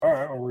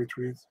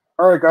retweet.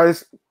 All right,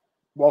 guys.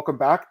 Welcome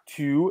back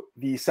to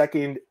the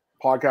second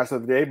podcast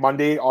of the day,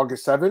 Monday,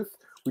 August 7th.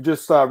 We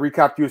just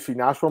recapped UFC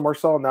Nashville,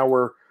 Marcel. Now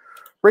we're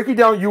breaking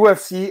down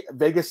UFC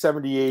Vegas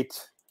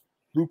 78,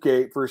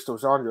 Luque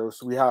versus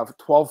Anjos. We have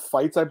 12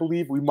 fights, I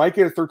believe. We might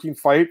get a 13th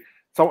fight.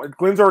 So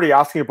Glenn's already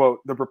asking about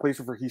the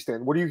replacement for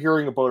Heaston. What are you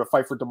hearing about a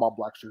fight for Damon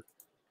Blackshear?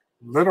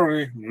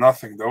 Literally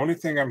nothing. The only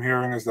thing I'm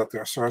hearing is that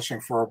they're searching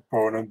for an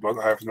opponent, but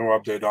I have no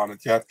update on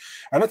it yet.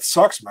 And it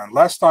sucks, man.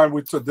 Last time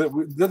we did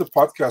a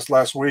podcast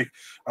last week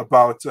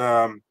about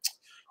what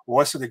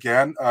was it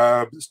again?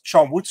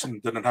 Sean Woodson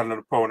didn't have an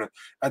opponent,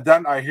 and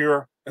then I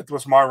hear it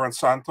was Myron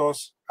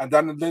Santos, and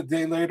then a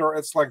day later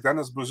it's like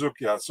Dennis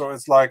Buzukja. So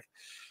it's like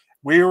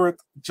we were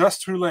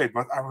just too late.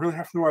 But I really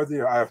have no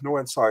idea. I have no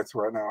insights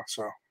right now.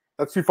 So.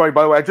 That's too funny.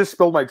 By the way, I just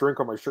spilled my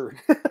drink on my shirt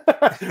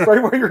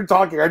right when you were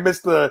talking. I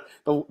missed the.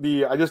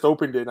 I just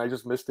opened it and I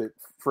just missed it.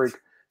 Freak.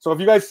 So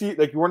if you guys see,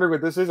 like, you're wondering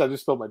what this is, I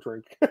just spilled my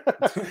drink.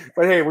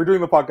 But hey, we're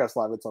doing the podcast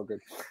live. It's all good.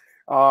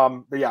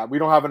 But yeah, we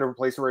don't have a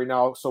replacement right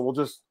now, so we'll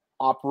just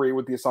operate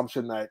with the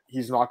assumption that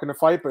he's not going to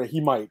fight, but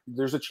he might.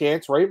 There's a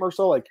chance, right,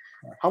 Marcel? Like,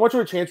 how much of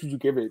a chance would you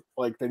give it,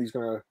 like, that he's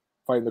going to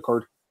fight in the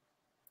card?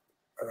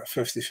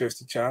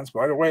 50-50 chance.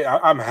 By the way,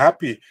 I'm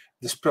happy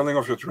the spilling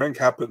of your drink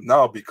happened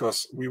now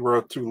because we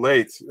were too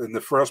late in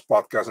the first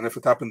podcast, and if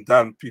it happened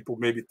then, people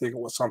maybe think it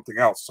was something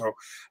else. So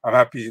I'm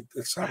happy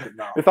it's happened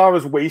now. I thought I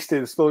was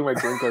wasted spilling my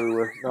drink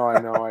everywhere. No, I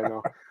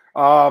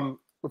know.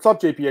 What's up,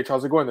 JPH?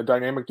 How's it going? The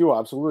dynamic duo,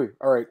 absolutely.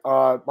 All right,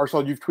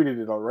 Marcel, you've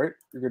tweeted it all right?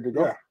 You're good to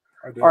go. Yeah,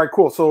 I did. All right,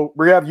 cool. So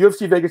we have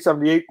UFC Vegas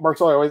 78.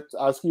 Marcel, I always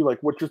ask you, like,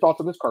 what's your thoughts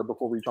on this card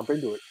before we jump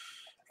into it?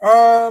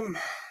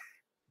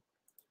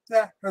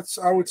 Yeah,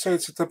 I would say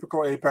it's a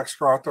typical Apex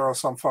card. There are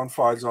some fun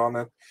fights on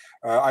it.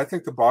 I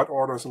think the bout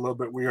order is a little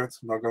bit weird,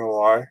 I'm not going to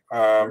lie.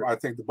 I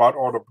think the bout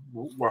order,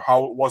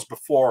 how it was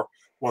before,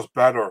 was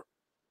better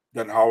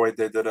than how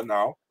they did it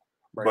now.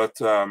 Right.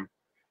 But,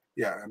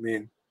 yeah, I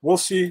mean, we'll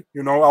see.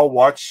 I'll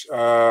watch.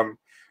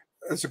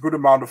 It's a good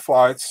amount of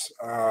fights.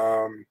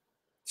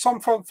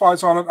 Some fun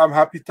fights on it. I'm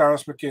happy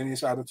Terrence McKinney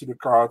is added to the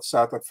card.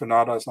 Sad that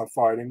Fernanda is not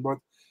fighting. But,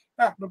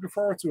 yeah, looking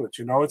forward to it.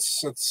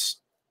 It's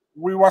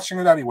we're watching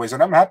it anyways,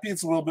 and I'm happy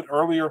it's a little bit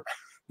earlier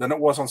than it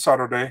was on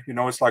Saturday.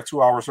 It's like 2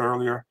 hours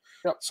earlier.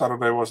 Yep.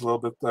 Saturday was a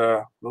little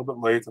bit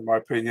late, in my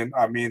opinion.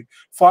 I mean,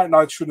 fight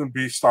night shouldn't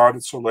be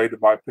started so late, in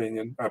my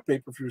opinion.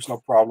 Pay-per-view is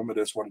no problem. It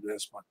is what it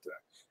is, but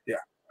yeah,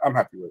 I'm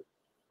happy with it.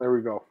 There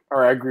we go.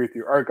 All right, I agree with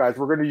you. All right, guys,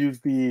 we're going to use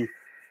the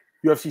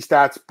UFC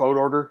stats bout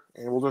order,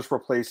 and we'll just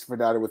replace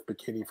Fernanda with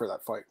McKinney for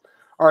that fight.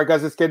 All right,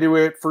 guys, let's get into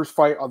it. First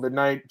fight of the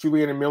night: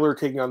 Juliana Miller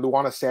taking on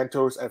Luana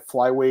Santos at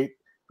flyweight,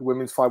 the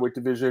women's flyweight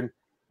division.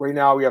 Right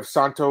now, we have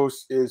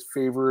Santos is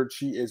favored.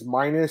 She is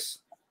minus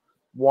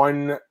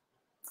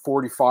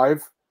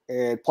 145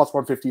 and plus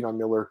 115 on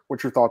Miller.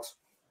 What's your thoughts?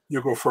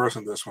 You go first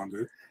on this one,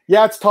 dude.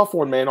 Yeah, it's a tough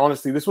one, man.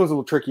 Honestly, this one's a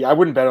little tricky. I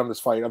wouldn't bet on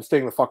this fight. I'm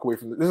staying the fuck away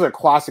from it. This is a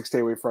classic stay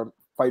away from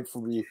fight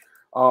for me.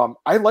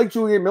 I like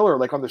Juliana Miller.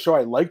 Like, on the show,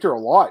 I liked her a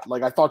lot.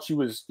 Like, I thought she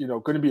was,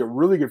 going to be a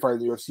really good fighter in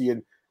the UFC,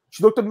 and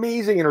she looked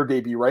amazing in her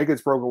debut, right,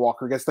 against Brogan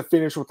Walker. Gets the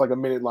finish with like a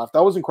minute left.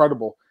 That was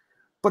incredible.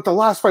 But the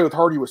last fight with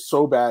Hardy was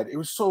so bad. It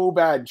was so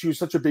bad. She was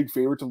such a big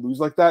favorite to lose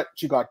like that.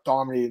 She got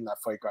dominated in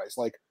that fight, guys.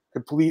 Like,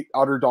 complete,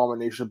 utter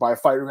domination by a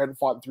fighter who hadn't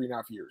fought in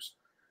 3.5 years.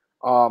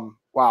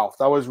 Wow,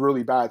 that was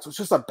really bad. So it's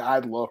just a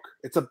bad look.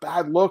 It's a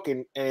bad look.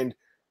 And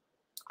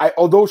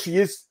although she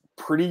is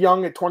pretty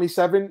young at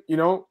 27,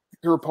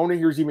 her opponent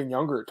here is even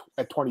younger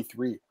at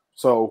 23.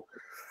 So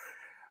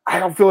I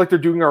don't feel like they're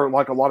doing her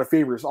like a lot of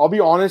favors. I'll be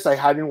honest, I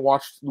hadn't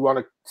watched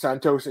Luana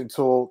Santos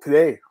until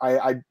today.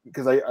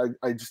 Because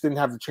I just didn't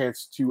have the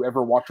chance to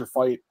ever watch her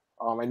fight.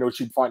 I know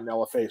she'd fight in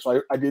LFA,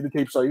 so I did the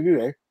tape study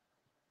today.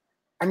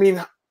 I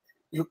mean,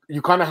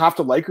 you kind of have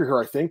to like her here,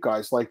 I think,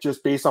 guys. Like,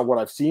 just based on what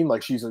I've seen,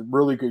 like, she's a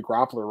really good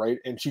grappler, right?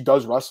 And she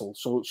does wrestle,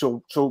 so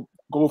she'll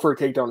go for a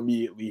takedown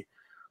immediately.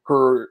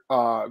 Her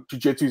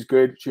jiu-jitsu is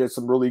good. She has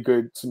some really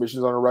good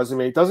submissions on her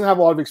resume. Doesn't have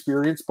a lot of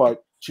experience,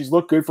 but she's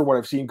looked good for what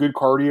I've seen. Good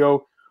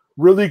cardio.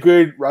 Really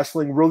good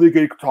wrestling, really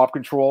good top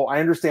control. I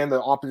understand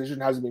the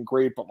opposition hasn't been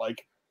great, but,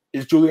 like,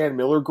 is Julianne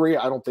Miller great?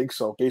 I don't think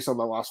so, based on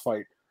the last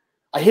fight.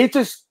 I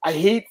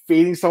hate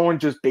fading someone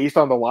just based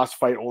on the last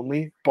fight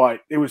only, but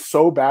it was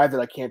so bad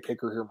that I can't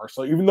pick her here,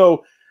 Marcel. Even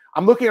though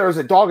I'm looking at her as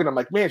a dog and I'm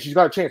like, man, she's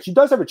got a chance. She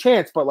does have a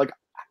chance, but, like,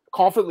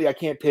 confidently I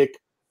can't pick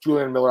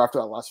Julianne Miller after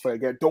that last fight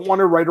again. Don't want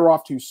to write her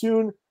off too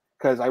soon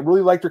because I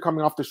really liked her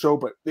coming off the show,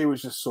 but it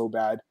was just so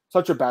bad.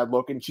 Such a bad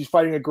look. And she's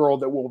fighting a girl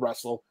that will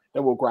wrestle,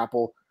 that will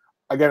grapple.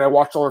 Again, I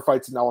watched all her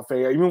fights in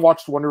LFA. I even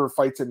watched one of her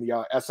fights in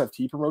the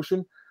SFT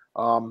promotion.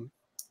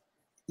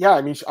 Yeah,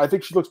 I mean, I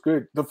think she looks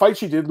good. The fight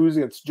she did lose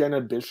against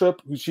Jenna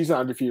Bishop, she's an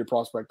undefeated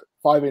prospect,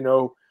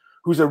 5-0,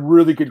 who's a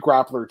really good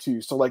grappler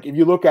too. So, like, if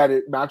you look at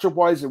it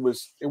matchup-wise, it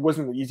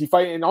wasn't an easy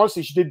fight. And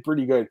honestly, she did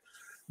pretty good.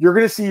 You're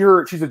going to see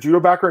her, she's a judo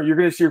background, you're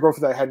going to see her go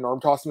for that head and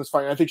arm toss in this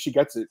fight, and I think she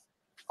gets it.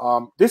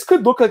 This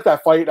could look like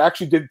that fight. I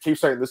actually did tape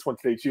sight in this one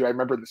today too. I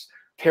remember this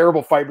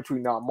terrible fight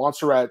between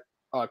Montserrat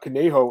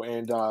Conejo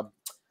and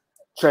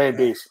Cheyenne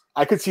Base.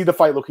 I could see the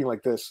fight looking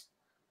like this.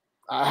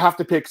 I have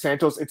to pick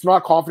Santos. It's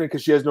not confident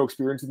because she has no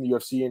experience in the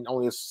UFC and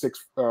only has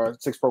six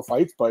pro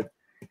fights, but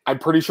I'm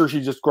pretty sure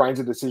she just grinds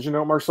a decision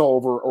out,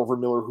 Marcel, over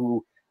Miller,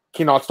 who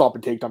cannot stop a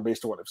takedown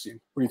based on what I've seen.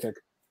 What do you think?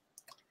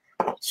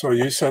 So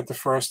you said the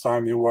first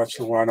time you watched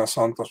Luana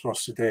Santos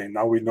was today.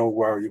 Now we know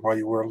why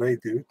you were late,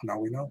 dude. Now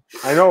we know.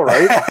 I know,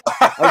 right?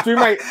 I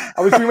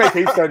was doing my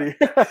tape study.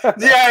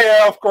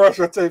 yeah, of course,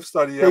 your tape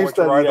study. Yeah, with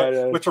your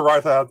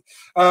right hand.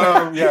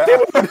 Yeah.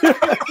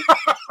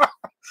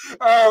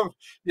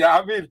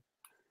 I mean,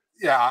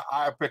 yeah,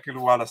 I'm picking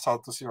Luana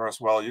Santos here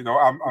as well. You know,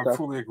 I'm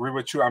fully agree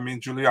with you. I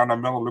mean, Juliana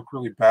Miller looked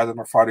really bad in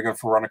her fight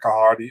against Veronica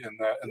Hardy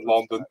in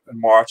London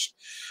in March.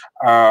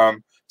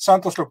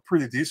 Santos looked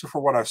pretty decent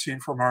for what I've seen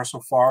from her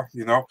so far.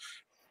 You know,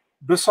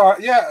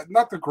 besides,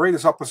 not the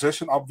greatest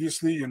opposition,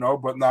 obviously. You know,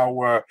 but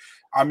now,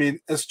 I mean,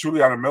 is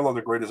Juliana Miller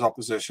the greatest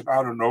opposition?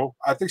 I don't know.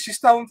 I think she's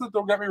talented.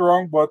 Don't get me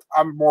wrong, but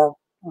I'm more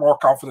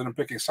confident in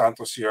picking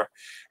Santos here.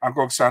 I'm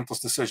going Santos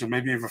decision,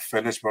 maybe even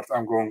finish, but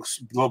I'm going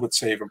a little bit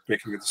safe and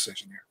picking a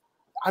decision here.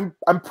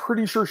 I'm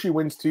pretty sure she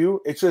wins too.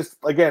 It's just,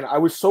 again, I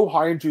was so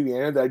high on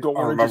Juliana that I don't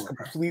want to just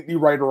completely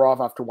write her off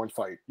after one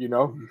fight, you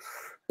know? Mm-hmm.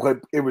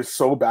 But it was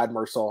so bad,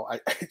 Marcel.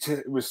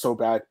 It was so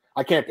bad.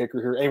 I can't pick her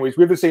here. Anyways,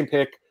 we have the same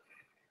pick.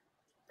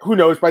 Who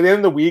knows? By the end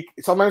of the week,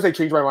 sometimes I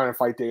change my mind on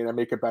fight day and I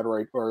make a bet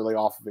right early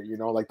off of it, you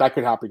know? Like, that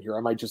could happen here. I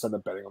might just end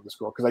up betting on this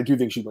girl because I do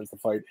think she wins the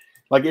fight.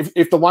 Like,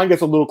 if the line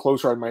gets a little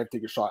closer, I might have to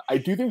take a shot. I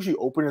do think she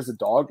opened as a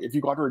dog. If you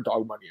got her a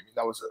dog money, I mean,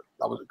 that was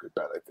a good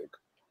bet, I think.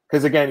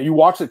 Because, again, you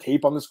watch the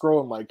tape on this girl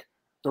and, like,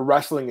 the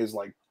wrestling is,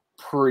 like,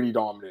 pretty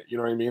dominant. You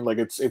know what I mean? Like,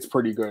 it's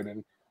pretty good.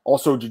 And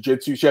also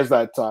jiu-jitsu. She has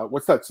that,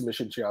 what's that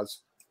submission she has?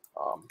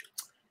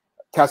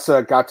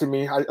 Tessa got to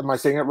me. Am I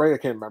saying it right? I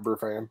can't remember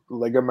if I am.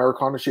 Lega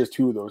Americana, she has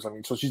two of those. I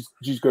mean, so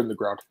she's good in the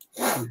ground.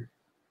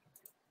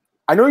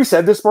 I know you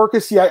said this,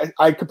 Marcus. See,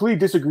 I completely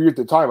disagree with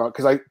the timeout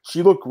because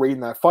she looked great in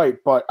that fight,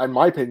 but in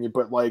my opinion,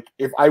 like,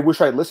 if I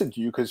wish I had listened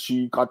to you because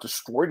she got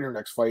destroyed in her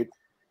next fight.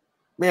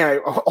 Man,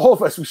 all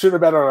of us, we should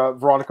have bet on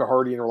Veronica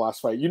Hardy in her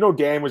last fight. You know,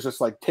 Dan was just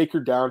like, take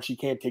her down. She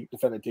can't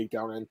defend a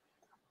takedown. And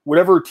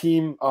whatever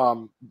team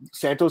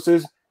Santos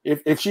is,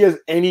 if she has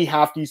any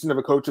half decent of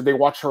a coach, if they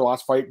watch her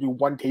last fight, do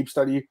one tape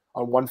study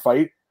on one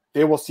fight,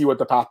 they will see what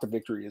the path to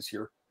victory is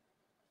here.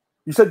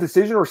 You said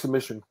decision or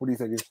submission? What are you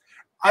thinking?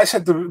 I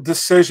said the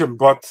decision,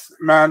 but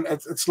man,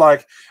 it's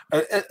like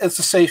it's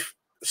a safe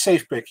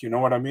pick. You know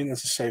what I mean?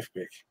 It's a safe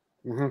pick.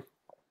 Mm-hmm.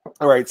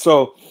 All right,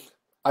 so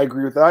I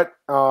agree with that.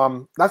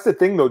 That's the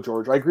thing, though,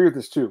 George. I agree with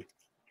this too.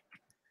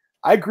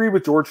 I agree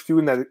with George too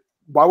in that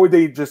why would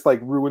they just like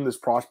ruin this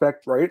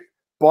prospect, right?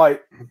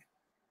 But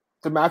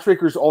the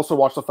matchmakers also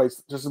watch the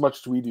fights just as much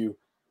as we do.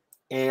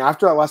 And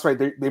after that last fight,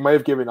 they might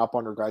have given up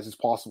on her, guys. It's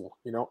possible.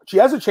 You know, she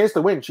has a chance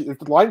to win. The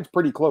line's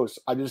pretty close.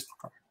 I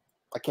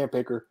can't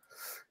pick her.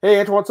 Hey,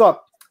 Antoine, what's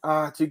up?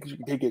 She can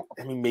take it.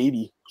 I mean,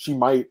 maybe. She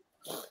might.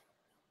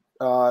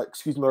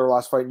 Excuse me, her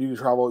last fight, new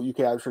to travel, UK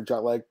Irish for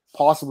jet lag.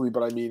 Possibly,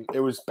 but I mean, it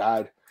was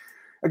bad.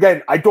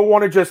 Again, I don't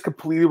want to just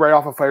completely write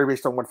off a fighter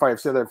based on one fight.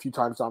 I've said that a few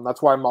times now.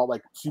 That's why I'm not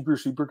like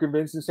super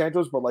convinced in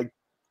Santos, but like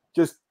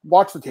just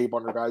watch the tape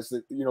on her, guys.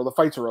 That, you know, the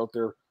fights are out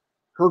there.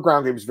 Her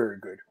ground game is very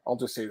good. I'll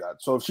just say that.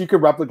 So if she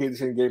could replicate the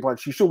same game plan,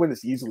 she should win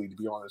this easily, to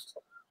be honest.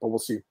 But we'll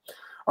see.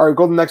 All right,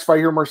 go to the next fight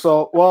here,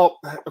 Marcel. Well,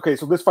 okay,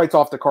 so this fight's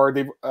off the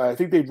card. I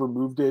think they've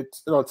removed it.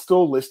 No, it's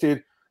still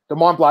listed.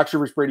 Damon Blackshear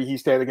versus Brady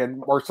Heastand.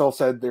 Again, Marcel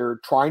said they're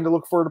trying to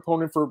look for an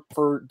opponent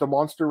for the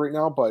Monster right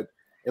now, but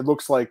it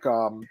looks like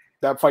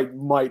that fight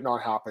might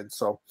not happen.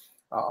 So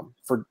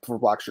for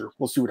Blackshear,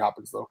 we'll see what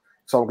happens though.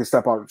 Someone can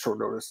step out at short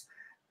notice.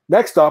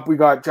 Next up, we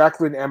got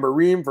Jacqueline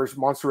Amorim versus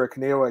Montserrat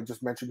Canelo. I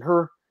just mentioned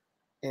her.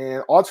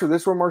 And odds for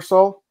this one,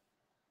 Marcel,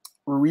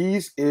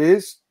 Ruiz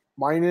is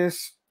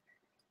minus.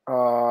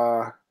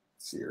 Let's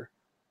see here.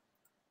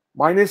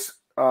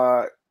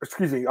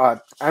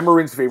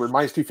 Amorim's favored,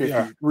 minus 250.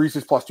 Yeah. Ruiz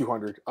is plus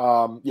 200.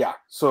 Yeah.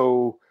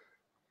 So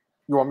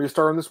you want me to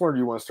start on this one, or do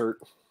you want to start?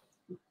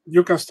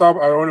 You can stop.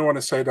 I only want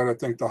to say that I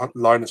think the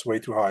line is way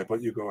too high,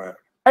 but you go ahead.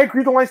 I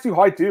agree the line's too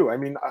high, too. I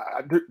mean,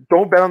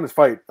 don't bet on this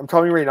fight. I'm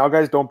telling you right now,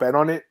 guys, don't bet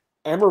on it.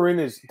 Amorim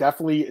is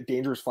definitely a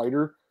dangerous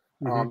fighter.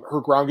 Mm-hmm.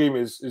 Her ground game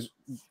is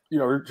you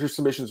know, her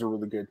submissions are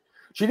really good.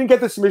 She didn't get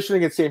the submission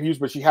against Sam Hughes,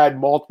 but she had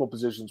multiple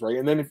positions, right?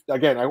 And then,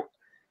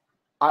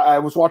 I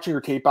was watching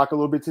her tape back a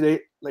little bit today.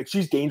 Like,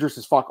 she's dangerous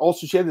as fuck.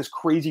 Also, she had this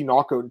crazy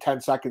knockout in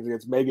 10 seconds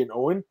against Megan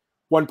Owen.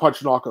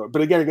 One-punch knockout.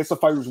 But again, against the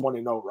fighter who's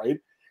 1-0, right?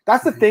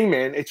 That's the thing,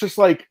 man. It's just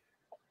like,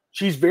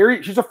 she's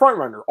a front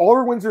runner. All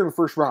her wins are in the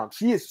first round.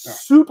 She is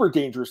super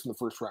dangerous in the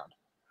first round.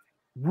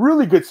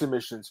 Really good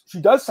submissions. She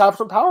does have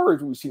some power,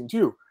 as we've seen,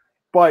 too.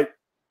 But,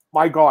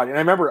 my God. And I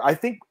remember, I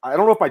don't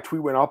know if my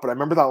tweet went up, but I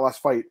remember that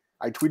last fight.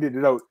 I tweeted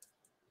it out.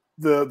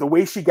 The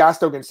way she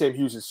gassed out against Sam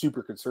Hughes is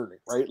super concerning,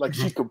 right? Like,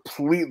 she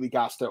completely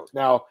gassed out.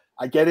 Now,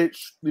 I get it.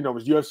 You know, it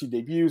was UFC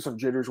debut, some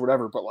jitters,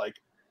 whatever. But, like,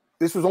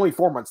 this was only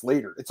 4 months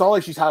later. It's not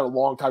like she's had a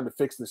long time to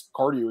fix this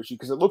cardio issue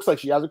because it looks like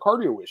she has a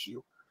cardio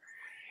issue.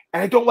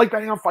 And I don't like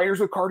betting on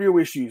fighters with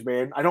cardio issues,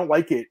 man. I don't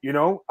like it, you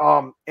know?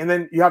 And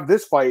then you have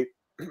this fight.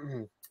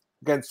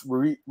 against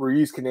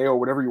Ruiz Caneo,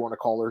 whatever you want to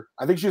call her.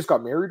 I think she just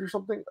got married or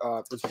something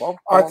as well.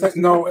 I think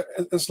no,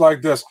 it's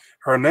like this.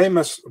 Her name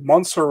is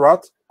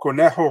Montserrat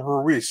Conejo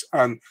Ruiz,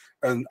 and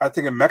I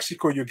think in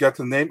Mexico you get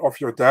the name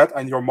of your dad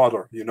and your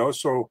mother. You know,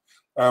 so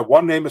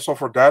one name is of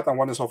her dad and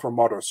one is of her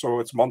mother. So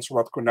it's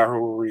Montserrat Conejo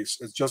Ruiz.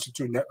 It's just the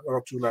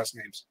two last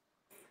names.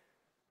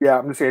 Yeah,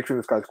 I'm just answering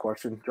this guy's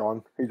question,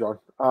 John. Hey,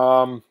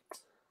 John.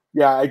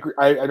 Yeah, I agree.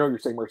 I know what you're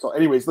saying, Marcel.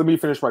 Anyways, let me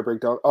finish my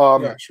breakdown.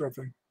 Yeah, sure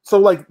thing. So,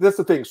 like, that's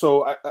the thing.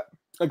 So,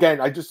 again,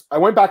 I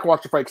went back and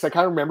watched the fight because I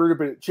kind of remembered it,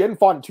 but she hadn't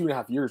fought in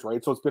 2.5 years,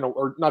 right? So it's been,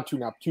 or not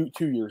 2.5,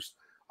 2 years,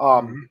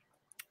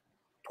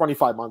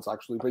 25 months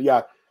actually. But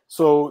yeah,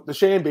 so the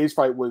Cheyenne Bays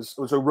fight was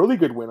a really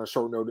good win on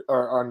short notice,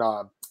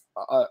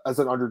 as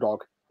an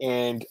underdog,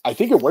 and I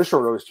think it was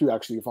short notice too,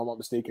 actually, if I'm not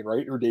mistaken,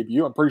 right? Her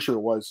debut, I'm pretty sure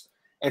it was,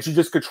 and she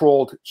just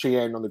controlled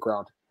Cheyenne on the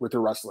ground with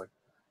her wrestling.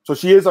 So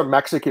she is a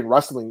Mexican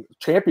wrestling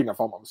champion, if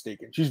I'm not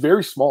mistaken. She's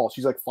very small.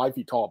 She's like 5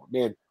 feet tall, but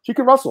man, she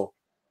can wrestle.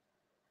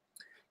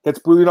 Gets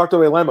brutally knocked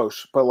away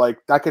Lemos, but like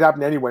that could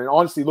happen to anyone. And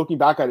honestly, looking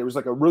back at it, it was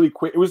like a really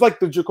quick. It was like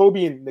the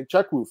Jacoby and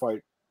Nchekwu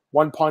fight.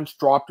 One punch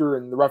dropped her,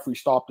 and the referee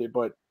stopped it,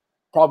 but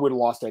probably would have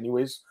lost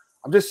anyways.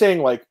 I'm just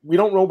saying, like, we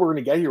don't know what we're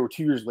gonna get here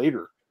 2 years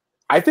later.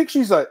 I think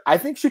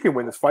she can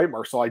win this fight,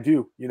 Marcel. I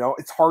do. You know,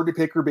 it's hard to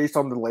pick her based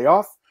on the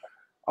layoff,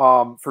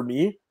 for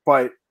me,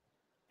 but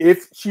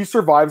if she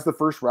survives the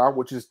first round,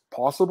 which is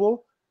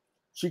possible,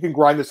 she can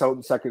grind this out in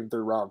the second and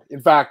third round.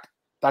 In fact,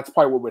 that's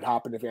probably what would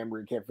happen if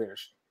Anne-Marie can't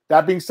finish.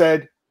 That being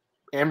said,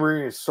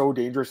 Anne-Marie is so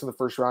dangerous in the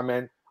first round,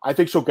 man. I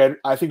think she'll get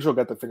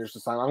the finish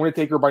this time. I'm going to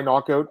take her by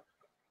knockout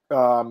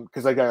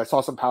because I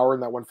saw some power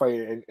in that one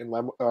fight, and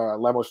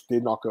Lemos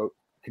did knock out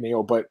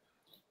Caneo. But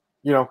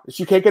you know, if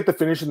she can't get the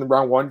finish in the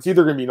round one, it's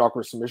either going to be knockout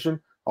or submission.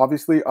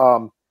 Obviously,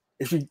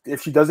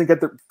 if she doesn't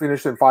get the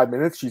finish in 5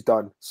 minutes, she's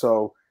done.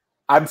 So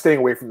I'm staying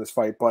away from this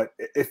fight. But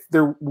if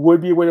there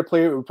would be a way to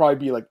play it, it would probably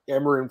be like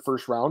Anne-Marie in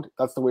first round.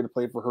 That's the way to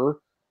play it for her,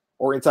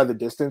 or inside the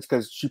distance,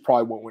 because she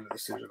probably won't win a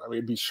decision. I mean,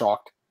 I'd be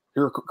shocked.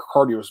 Her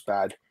cardio is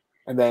bad.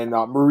 And then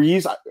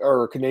Marie's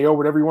or Caneo,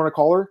 whatever you want to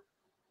call her,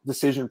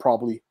 decision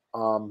probably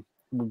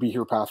would be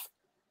her path.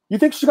 You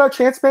think she got a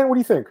chance, man? What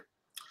do you think?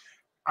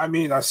 I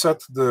mean, I said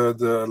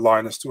the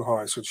line is too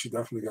high, so she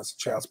definitely gets a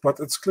chance. But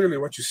it's clearly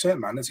what you said,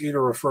 man. It's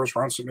either a first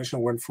round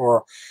submission win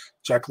for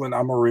Jacqueline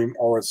Amorim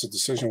or it's a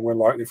decision win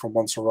likely for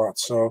Montserrat.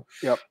 So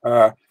yep.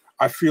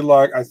 I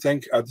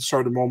think at a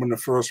certain moment in the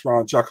first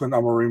round, Jacqueline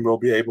Amorim will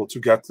be able to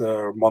get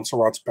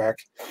Montserrat's back.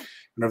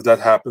 And if that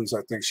happens,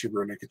 I think she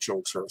rear naked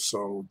chokes her.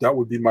 So that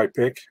would be my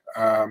pick.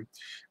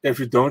 If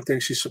you don't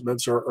think she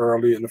submits her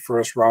early in the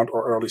first round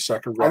or early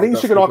second round, I think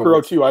she can knock her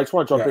out too. I just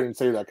want to jump in and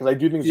say that because I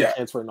do think there's a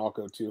chance for a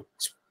knockout too.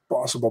 It's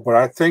possible, but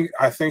I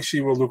think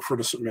she will look for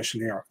the submission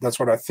here. That's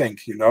what I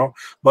think, you know.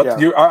 But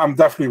I'm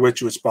definitely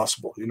with you. It's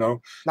possible, you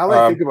know. Now that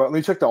I think about it, let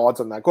me check the odds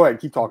on that. Go ahead,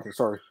 keep talking.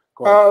 Sorry.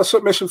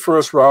 Submission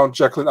first round,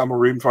 Jacqueline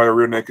Amorim via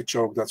rear naked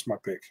choke. That's my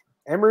pick.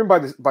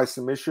 Amorim by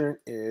submission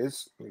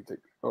is. Let me think.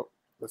 Oh,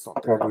 that's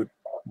not there. Probably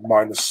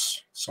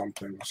minus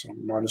something, so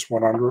minus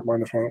 100,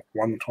 minus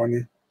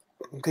 120.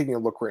 I'm taking a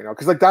look right now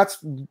because like that's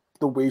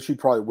the way she'd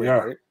probably win,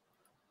 right?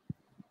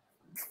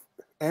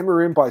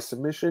 Amorim by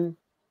submission.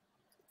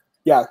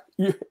 Yeah,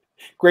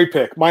 great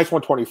pick. Minus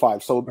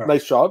 125. So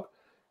nice job.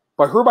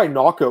 But her by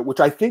knockout, which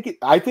I think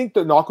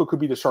the knockout could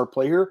be the sharp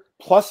play here.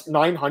 Plus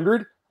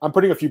 900. I'm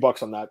putting a few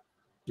bucks on that.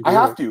 I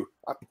have to.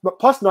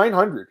 Plus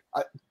 900.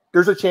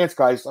 There's a chance,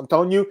 guys. I'm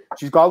telling you,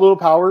 she's got a little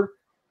power.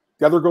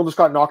 The other girl just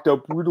got knocked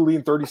out brutally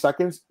in 30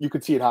 seconds. You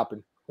could see it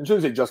happen. I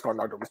shouldn't say just got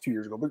knocked out. It was 2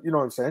 years ago, but you know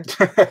what I'm saying?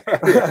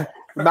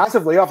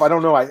 Massive layoff. I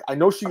don't know. I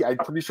know I'm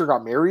pretty sure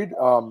got married.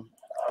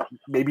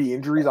 Maybe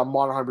injuries. I'm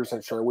not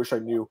 100% sure. I wish I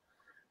knew.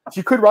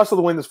 She could wrestle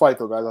to win this fight,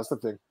 though, guys. That's the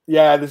thing.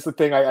 Yeah, this is the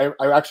thing. I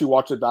actually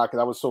watched it back,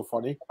 and that was so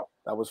funny.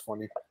 That was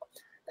funny.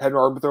 Head and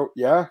arm throw.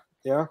 Yeah,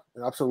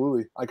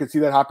 absolutely. I could see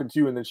that happen,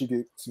 too, and then she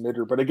could submit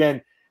her. But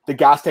again, the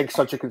gas tank's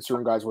such a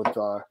concern, guys, with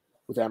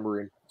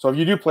Anne-Marie. So if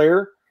you do play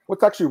her,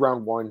 what's actually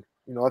round one?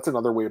 You know, that's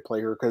another way to play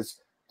her because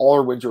all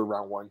her wins are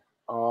round one.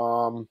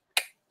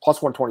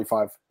 Plus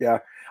 125. Yeah.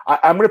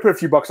 I'm going to put a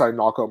few bucks on a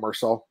knockout,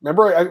 Marcel.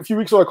 Remember a few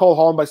weeks ago I called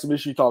Holland by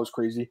submission. You thought I was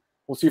crazy.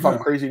 We'll see if I'm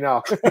crazy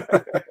now.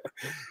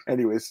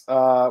 Anyways,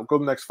 go to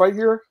the next fight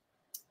here.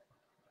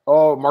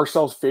 Oh,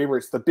 Marcel's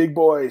favorites, the big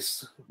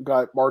boys. We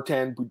got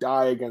Martin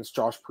Budai against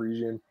Josh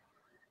Parisian.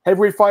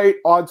 Heavyweight fight.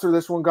 Odds for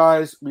this one,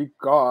 guys. We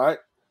got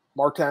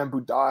Martin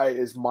Budai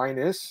is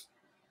minus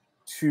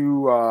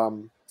two.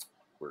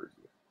 Where is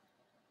he?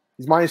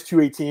 He's minus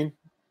 218,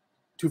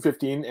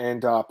 215,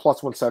 and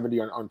plus 170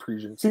 on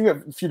Parisian. Seeing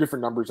a few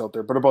different numbers out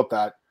there, but about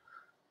that.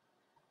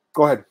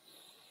 Go ahead.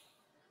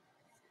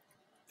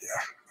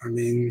 Yeah, I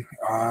mean,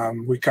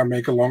 we can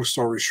make a long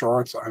story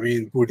short. I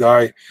mean,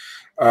 Budai,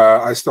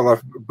 I still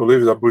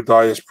believe that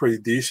Budai is pretty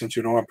decent,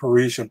 you know, and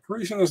Parisian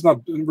is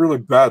not really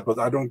bad, but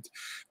I don't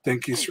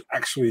think he's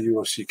actually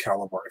UFC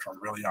caliber, if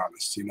I'm really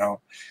honest, you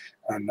know.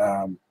 And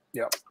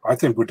I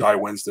think Budai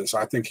wins this.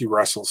 I think he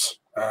wrestles,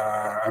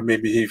 and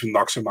maybe he even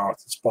knocks him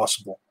out. It's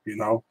possible, you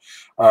know.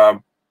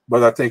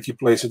 But I think he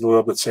plays it a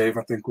little bit safe.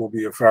 I think it will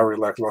be a very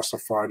lackluster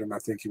fight, and I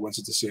think he wins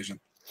a decision.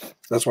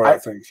 That's what I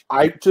think.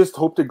 I just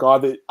hope to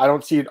God that I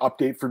don't see an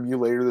update from you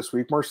later this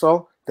week,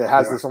 Marcel, that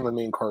has this on the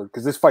main card,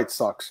 because this fight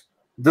sucks.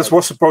 This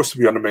was supposed to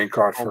be on the main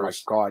card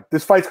first. Oh my God,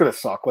 this fight's gonna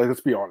suck. Like,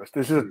 let's be honest.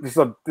 This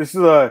is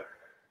a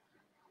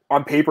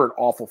on paper an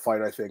awful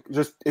fight. I think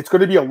it's going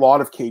to be a lot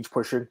of cage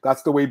pushing.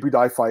 That's the way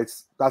Budai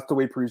fights. That's the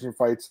way Parisian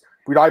fights.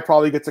 Budai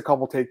probably gets a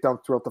couple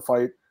takedowns throughout the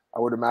fight. I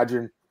would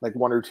imagine like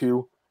 1 or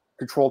 2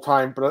 control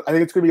time, but I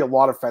think it's going to be a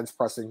lot of fence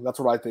pressing.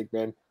 That's what I think,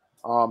 man.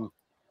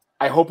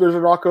 I hope there's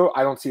a knockout.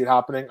 I don't see it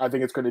happening. I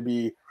think it's going to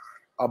be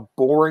a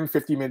boring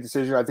 50-minute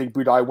decision. I think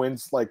Budai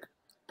wins like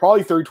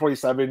probably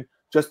 30-27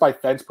 just by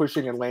fence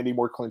pushing and landing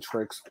more clinch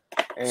strikes.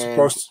 And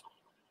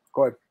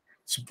go ahead.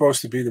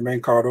 Supposed to be the main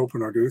card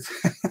opener, dude.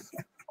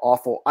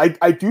 Awful.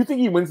 I do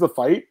think he wins the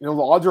fight. You know,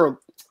 the odds are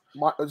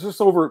just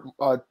over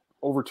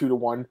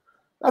 2-1.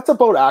 That's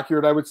about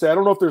accurate, I would say. I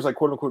don't know if there's like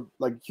quote unquote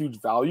like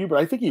huge value, but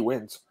I think he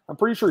wins. I'm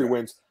pretty sure he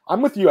wins.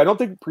 I'm with you. I don't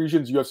think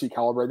Parisian's UFC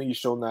caliber. I think he's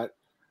shown that.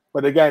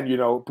 But again, you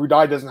know,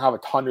 Budai doesn't have a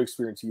ton of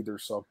experience either,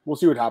 so we'll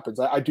see what happens.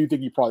 I do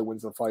think he probably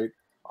wins the fight,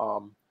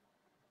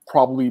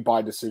 probably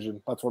by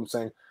decision. That's what I'm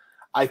saying.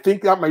 I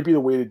think that might be the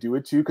way to do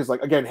it too, because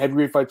like again,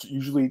 heavyweight fights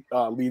usually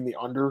lean the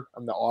under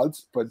on the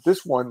odds, but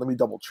this one, let me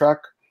double check.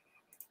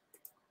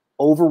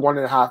 Over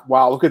 1.5.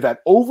 Wow, look at that.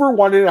 Over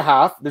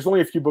 1.5. There's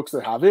only a few books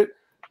that have it,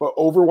 but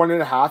over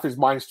 1.5 is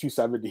minus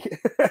 270.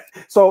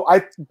 So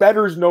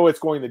bettors know it's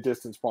going the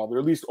distance probably, or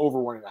at least over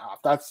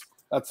 1.5.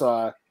 That's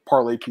a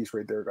parlay piece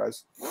right there,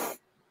 guys.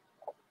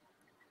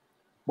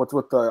 What's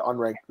with the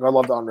unranked? I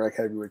love the unranked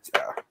heavyweights.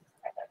 Yeah.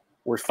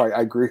 Worst fight.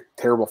 I agree.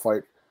 Terrible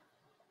fight.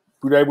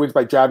 Budai wins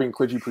by jabbing and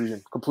clinching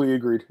Parisian. Completely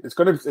agreed. It's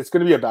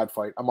gonna be a bad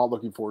fight. I'm not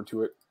looking forward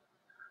to it.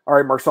 All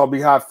right, Marcel,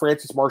 we have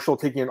Francis Marshall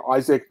taking on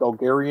Isaac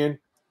Belgarian.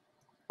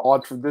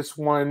 Odds for this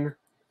one.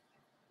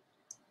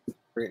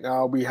 Right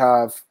now we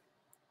have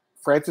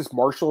Francis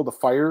Marshall, the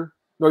Fire.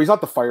 No, he's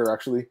not the Fire,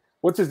 actually.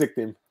 What's his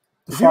nickname?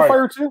 Is he the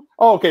Fire too?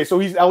 Oh, okay. So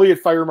he's Elliot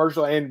Fire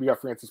Marshall, and we got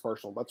Francis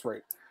Marshall. That's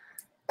right.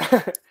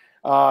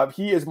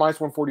 He is minus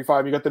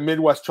 145. You got the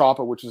Midwest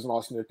Choppa, which is an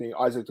awesome nickname.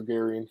 Isaac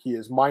Belgarian. He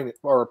is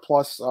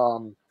plus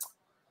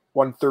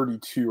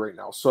 132 right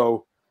now.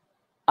 So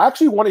I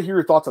actually want to hear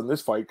your thoughts on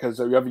this fight because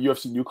we have a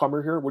UFC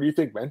newcomer here. What do you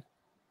think, man?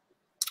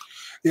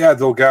 Yeah,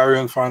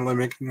 Belgarian finally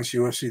making his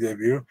UFC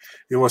debut.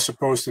 He was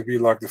supposed to be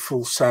like the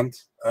Full Send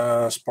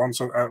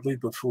sponsored athlete,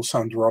 but Full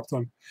Send dropped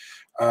him.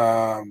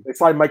 They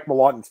signed Mike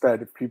Malott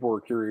instead, if people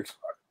were curious.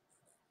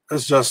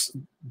 It's just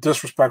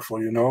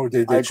disrespectful, you know.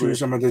 They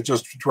choose him and they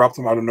just dropped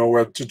him out of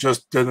nowhere.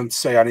 Just didn't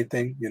say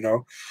anything, you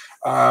know.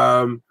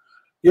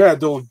 Yeah,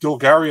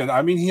 Belgarian.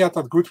 I mean, he had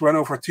that good run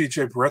over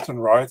TJ Britton,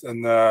 right?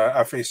 And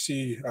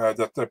FAC,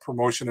 that the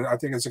promotion, I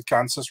think it's in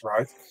Kansas,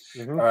 right?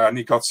 Mm-hmm. And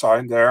he got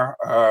signed there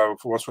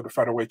for the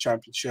featherweight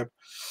championship.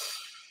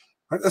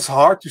 It's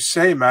hard to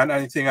say, man,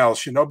 anything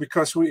else, you know,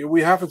 because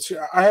we haven't.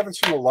 I haven't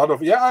seen a lot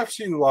of. Yeah, I've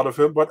seen a lot of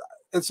him, but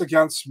it's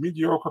against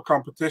mediocre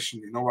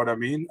competition. You know what I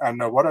mean?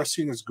 And what I've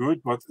seen is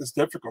good, but it's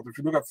difficult. If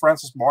you look at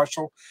Francis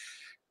Marshall.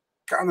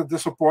 Kind of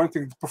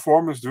disappointing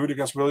performance, dude,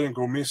 against William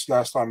Gomis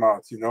last time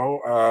out. You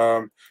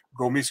know,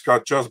 Gomis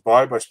got just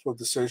by split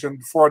decision.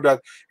 Before that,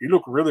 he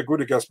looked really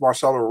good against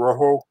Marcelo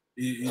Rojo.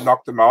 He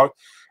knocked him out,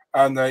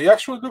 and he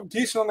actually looked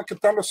decent on the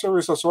Contender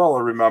Series as well.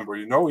 I remember,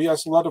 you know, he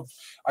has a lot of.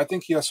 I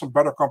think he has some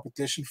better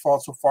competition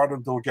fought so far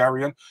than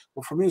Belgarian.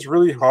 But for me, it's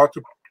really hard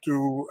to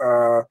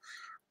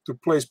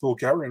place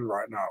Belgarian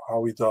right now.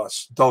 How he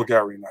does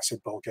Belgarian? I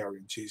said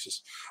Belgarian.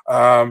 Jesus.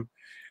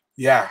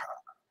 Yeah.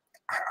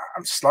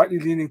 I'm slightly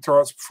leaning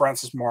towards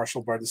Francis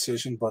Marshall by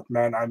decision, but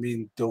man, I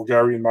mean,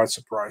 Belgarian might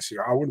surprise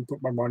here. I wouldn't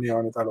put my money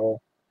on it at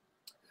all.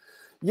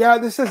 Yeah,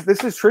 this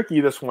is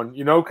tricky, this one,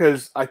 you know,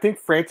 because I think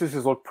Francis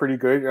has looked pretty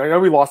good. I know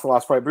we lost the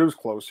last fight, but it was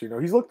close, you know.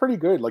 He's looked pretty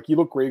good. Like, he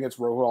looked great against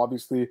Rojo,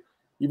 obviously.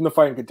 Even the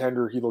fight in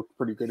Contender, he looked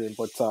pretty good in.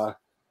 But,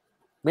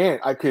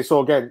 man, okay, so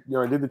again, you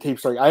know, I did the tape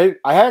study. I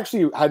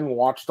actually hadn't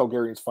watched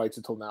Belgarian's fights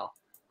until now.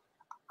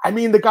 I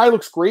mean, the guy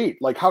looks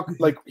great. Like,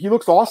 he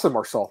looks awesome,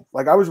 Marcel.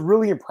 Like, I was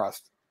really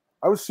impressed.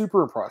 I was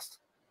super impressed.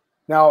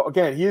 Now,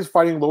 again, he is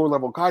fighting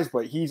lower-level guys,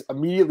 but he's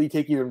immediately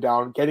taking them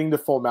down, getting the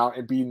full mount,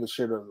 and beating the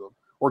shit out of them,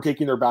 or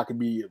taking their back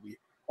immediately.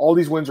 All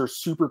these wins are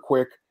super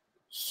quick,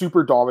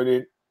 super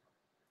dominant.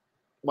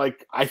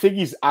 Like, I think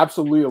he's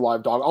absolutely a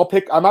live dog.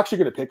 I'm actually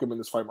going to pick him in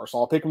this fight, Marcel.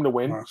 I'll pick him to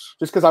win,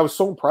 just because I was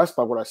so impressed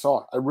by what I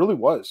saw. I really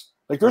was.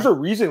 Like, there's a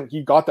reason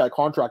he got that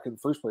contract in the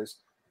first place.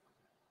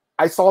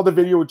 I saw the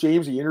video with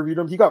James. He interviewed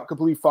him. He got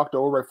completely fucked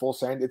over by Full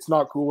Send. It's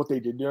not cool what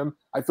they did to him.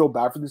 I feel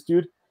bad for this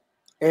dude.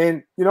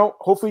 And, you know,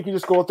 hopefully he can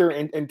just go out there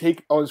and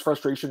take all his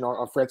frustration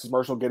on Francis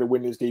Marshall, get a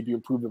win in his debut,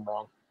 and prove them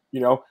wrong. You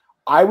know,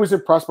 I was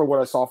impressed by what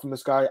I saw from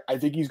this guy. I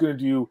think he's going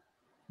to do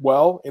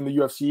well in the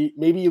UFC.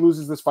 Maybe he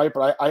loses this fight,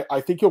 but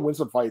I think he'll win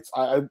some fights.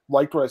 I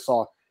liked what I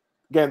saw.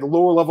 Again, the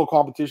lower level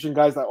competition,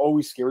 guys, that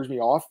always scares me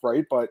off,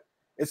 right? But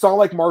it's not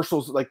like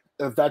Marshall's like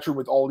a veteran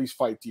with all these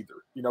fights either.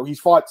 You know, he's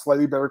fought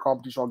slightly better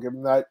competition. I'll give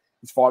him that.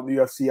 He's fought in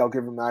the UFC. I'll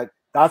give him that.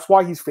 That's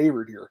why he's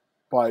favored here.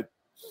 But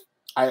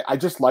I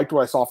just liked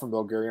what I saw from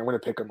Bulgaria. I'm going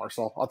to pick him,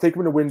 Marcel. I'll take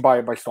him to win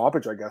by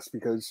stoppage, I guess,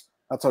 because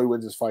that's how he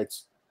wins his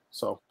fights.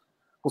 So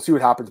we'll see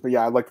what happens. But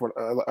yeah, I liked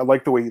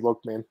the way he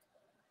looked, man.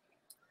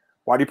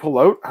 Why did he pull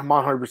out? I'm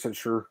not 100%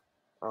 sure.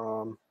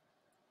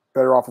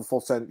 Better off a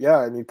full send. Yeah,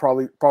 I mean,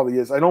 probably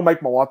is. I know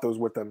Mike Malato's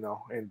with them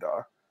now, and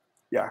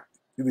yeah,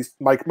 at least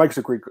Mike's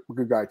a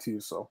good guy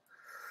too. So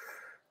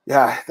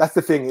yeah, that's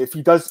the thing. If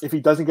he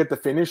doesn't get the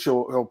finish,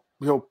 he'll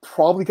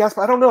probably gasp.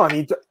 I don't know. I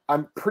mean,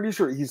 I'm pretty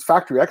sure he's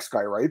Factory X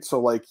guy, right? So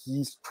like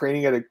he's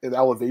training at an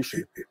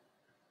elevation,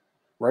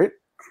 right?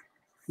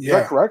 Yeah,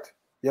 is that correct?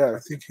 Yeah, I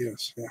think he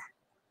is. Yeah,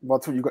 well,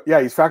 that's what you got.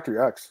 Yeah, he's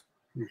Factory X.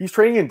 He's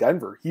training in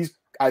Denver.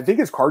 I think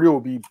his cardio will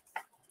be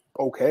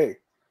okay.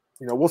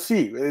 You know, we'll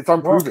see. It's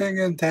unproven. Walking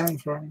in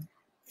Denver.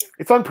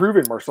 It's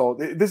unproven, Marcel.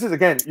 This is,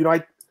 again, you know,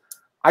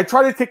 I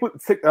try to pick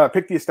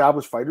the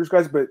established fighters,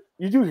 guys, but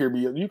you do hear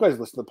me. You guys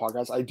listen to the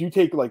podcast. I do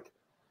take, like,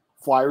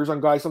 flyers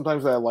on guys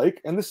sometimes that I like,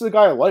 and this is a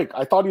guy I like.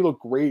 I thought he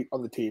looked great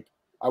on the tape.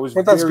 I was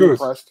very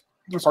impressed.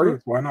 That's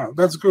good. Why not?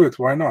 That's good.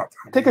 Why not?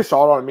 Take a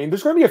shot on him. I mean,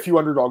 there's going to be a few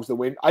underdogs that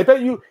win. I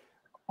bet you,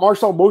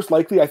 Marcel, most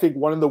likely, I think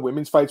one of the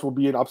women's fights will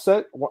be an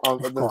upset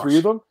on the three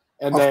of them.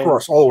 And then, of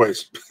course,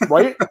 always.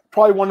 Right?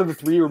 Probably one of the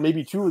three, or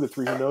maybe two of the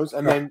three, who knows?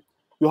 And then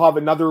you'll have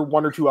another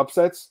one or two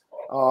upsets,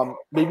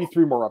 maybe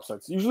three more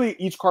upsets. Usually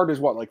each card is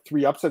what, like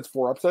 3 upsets,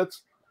 4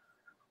 upsets?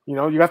 You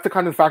know, you have to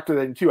kind of factor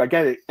that in too. I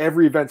get it.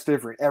 Every event's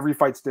different. Every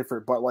fight's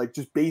different. But like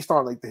just based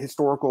on like the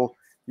historical,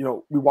 you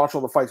know, we watch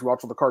all the fights, we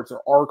watch all the cards.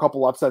 There are a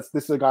couple upsets.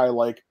 This is a guy I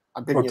like.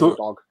 I'm picking him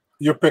dog.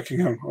 You're picking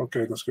him.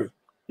 Okay, that's good.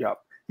 Yeah.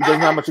 He doesn't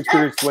have much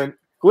experience, Glenn.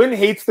 Glenn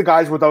hates the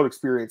guys without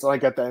experience, and I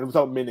get that, and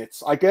without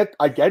minutes. I get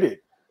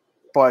it.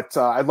 But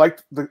I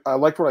liked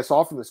what I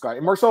saw from this guy.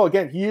 And Marcel,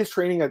 again, he is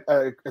training at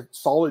a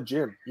solid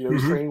gym. You know,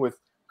 he's training with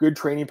good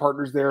training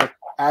partners there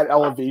at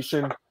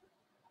elevation.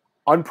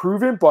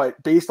 Unproven,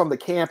 but based on the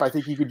camp, I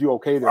think he could do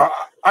okay there.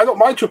 I don't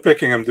mind you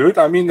picking him, dude.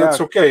 I mean, it's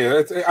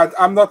okay.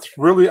 I'm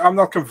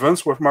not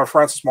convinced with my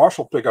Francis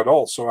Marshall pick at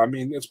all. So I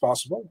mean, it's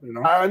possible. You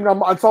know,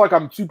 it's not like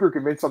I'm super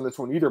convinced on this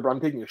one either, but I'm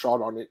taking a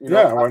shot on it. You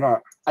know? Yeah, why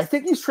not? I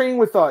think he's training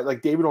with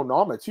like David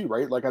Onama too,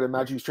 right? Like I'd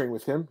imagine he's training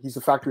with him. He's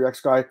a Factory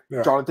X guy.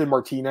 Yeah. Jonathan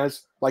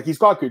Martinez. Like he's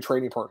got good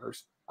training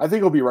partners. I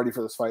think he'll be ready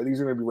for this fight. I think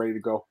he's going to be ready to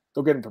go.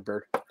 They'll get him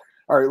prepared.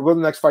 All right, we'll go to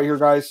the next fight here,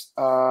 guys.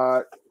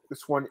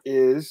 This one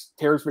is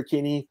Terrence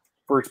McKinney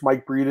versus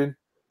Mike Breeden.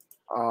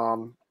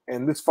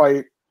 And this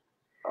fight,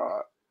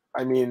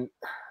 I mean,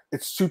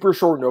 it's super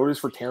short notice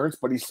for Terrence,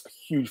 but he's a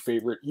huge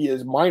favorite. He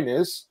is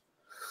minus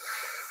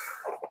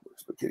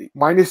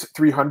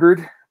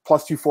 300,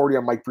 plus 240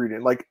 on Mike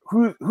Breeden. Like,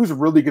 who's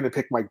really going to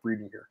pick Mike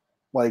Breeden here?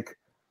 Like,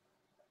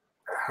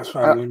 his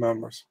family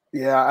members.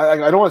 Yeah,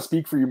 I don't want to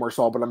speak for you,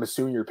 Marcel, but I'm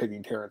assuming you're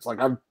picking Terrence. Like,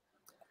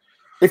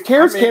 if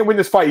Terrence can't win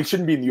this fight, he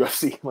shouldn't be in the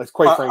UFC. Like,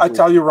 quite frankly, I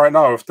tell you right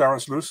now, if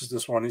Terrence loses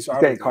this one, he's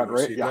out of the cut, UFC.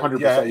 Right? Yeah, 100%.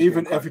 Yeah,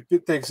 even if he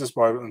takes this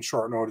fight on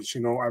short notice,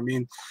 you know, I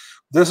mean,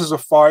 this is a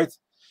fight,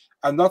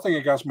 and nothing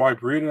against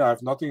Mike Breeden. I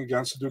have nothing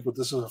against the dude, but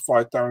this is a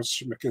fight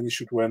Terrence McKinney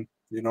should win.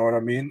 You know what I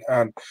mean?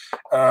 And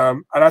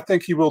I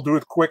think he will do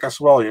it quick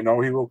as well. You know,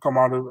 he will come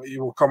out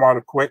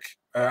of quick,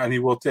 and he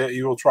will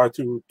try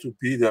to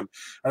beat him.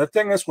 And the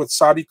thing is with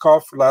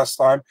Sadikov last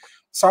time.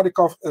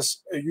 Sadikov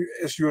is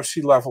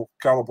UFC level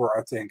caliber,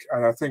 I think.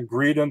 And I think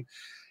Breeden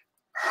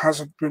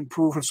hasn't been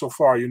proven so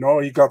far. You know,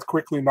 he got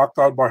quickly knocked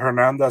out by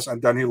Hernandez,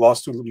 and then he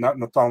lost to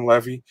Natan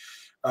Levy.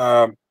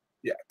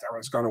 Yeah,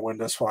 Terrence going to win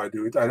this fight,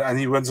 dude. And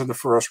he wins in the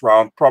first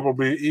round,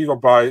 probably either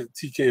by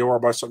TKO or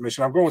by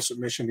submission. I'm going with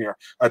submission here.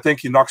 I think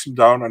he knocks him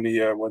down, and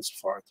he wins the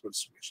fight with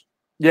submission.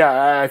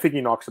 Yeah, I think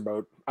he knocks him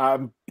out.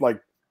 I'm,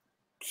 like,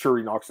 sure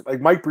he knocks him.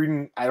 Like, Mike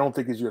Breeden, I don't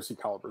think is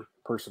UFC caliber,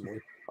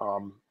 personally.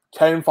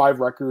 10-5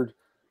 record.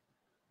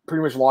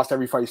 Pretty much lost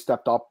every fight he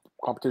stepped up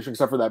competition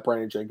except for that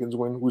Brandon Jenkins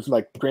win, who's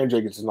like Brandon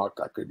Jenkins is not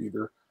that good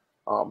either.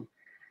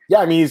 Yeah,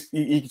 I mean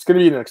he's going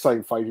to be an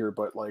exciting fight here,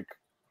 but like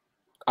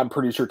I'm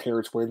pretty sure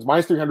Terrence wins.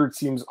 Minus 300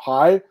 seems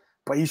high,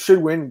 but he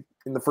should win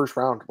in the first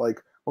round,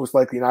 like most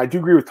likely. And I do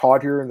agree with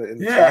Todd here in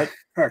the chat.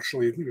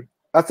 Actually,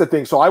 that's the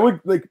thing. So I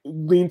would like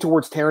lean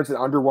towards Terrence at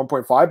under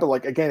 1.5, but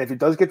like again, if it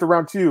does get to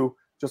round 2,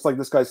 just like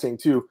this guy's saying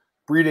too,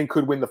 Breeden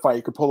could win the fight.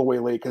 He could pull away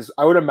late because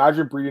I would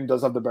imagine Breeden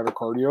does have the better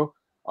cardio.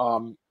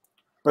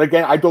 But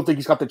again, I don't think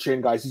he's got the chin,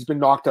 guys. He's been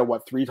knocked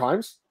out, 3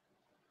 times?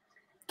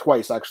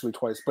 Twice.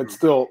 But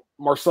still,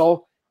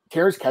 Marcel,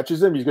 Terrence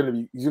catches him, he's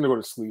gonna go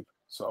to sleep.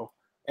 So,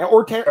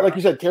 like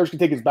you said, Terrence can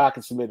take his back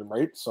and submit him,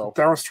 right? So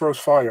Terrence throws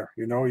fire,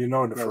 in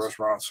the first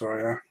round. So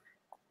yeah.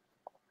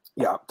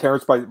 Yeah,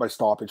 Terrence by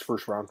stoppage,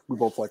 first round. We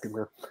both like him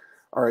here.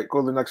 All right,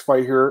 go to the next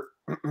fight here.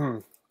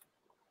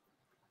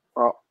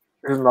 Well,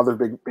 here's another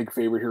big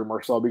favorite here,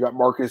 Marcel. We got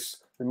Marcus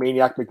the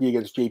Maniac McGee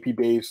against JP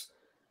Bays.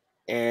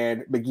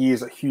 And McGee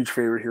is a huge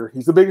favorite here.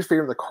 He's the biggest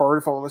favorite in the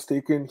card, if I'm not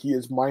mistaken. He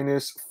is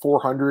minus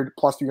 400,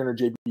 plus 300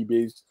 JP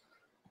Bays.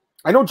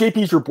 I know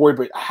JP's your boy,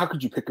 but how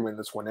could you pick him in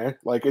this one, eh?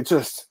 Like, it's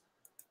just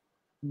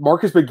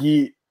Marcus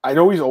McGee. I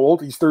know he's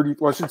old. He's 30.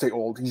 Well, I shouldn't say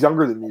old. He's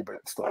younger than me, but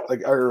still,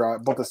 like, or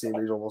about the same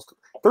age almost.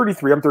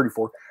 33. I'm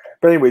 34.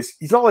 But anyways,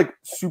 he's not like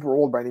super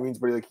old by any means,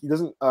 but like he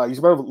doesn't. He's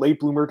about a late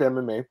bloomer to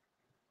MMA,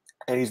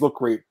 and he's looked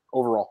great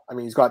overall. I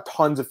mean, he's got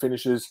tons of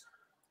finishes.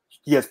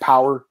 He has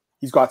power.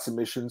 He's got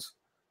submissions.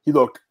 He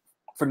looked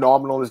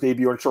phenomenal in his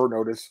debut on short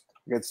notice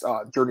against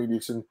Journey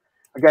Newson.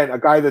 Again, a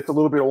guy that's a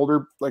little bit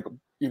older, like,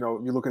 you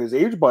know, you look at his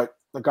age, but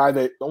a guy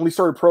that only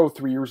started pro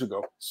 3 years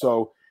ago.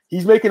 So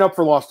he's making up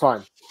for lost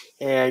time.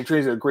 And he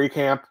trains at a great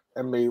camp,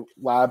 MMA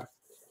lab,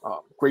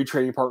 great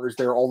training partners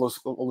there, all those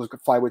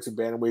flyweights and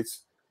bantamweights.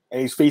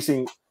 And he's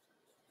facing,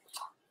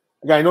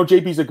 again, I know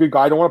JP's a good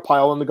guy. I don't want to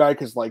pile on the guy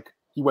because, like,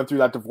 he went through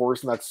that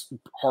divorce and that's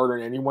hard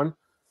on anyone.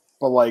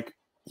 But, like,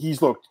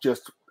 he's looked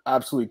just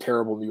absolutely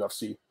terrible in the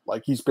UFC.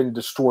 Like, he's been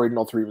destroyed in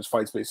all 3 of his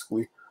fights,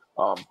 basically.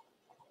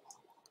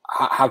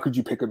 How could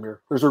you pick him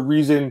here? There's a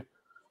reason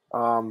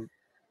the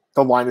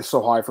line is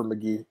so high for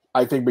McGee.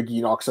 I think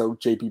McGee knocks out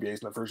JP Bays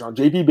in the first round.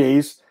 JP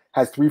Bays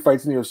has 3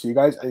 fights in the UFC,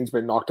 guys, and he's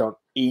been knocked out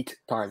 8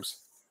 times.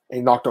 And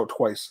he knocked out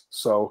twice.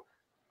 So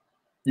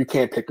you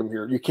can't pick him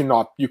here. You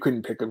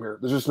couldn't pick him here.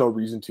 There's just no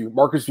reason to.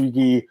 Marcus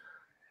McGee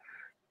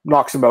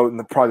knocks him out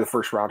in probably the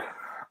first round.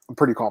 I'm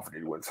pretty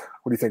confident he wins.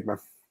 What do you think, man?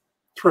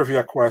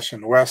 Trivia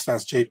question. Where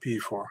stands JP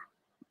for?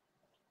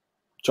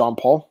 John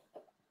Paul?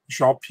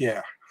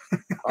 Jean-Pierre.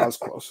 That was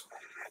close.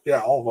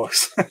 Yeah,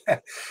 almost.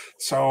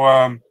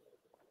 So,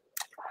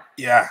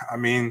 yeah, I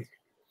mean,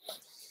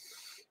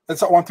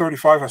 it's at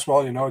 135 as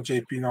well. You know,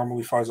 JP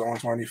normally fights at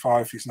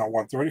 125. He's now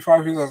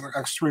 135. He's an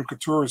Extreme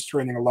Couture. He's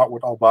training a lot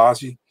with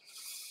Albazi.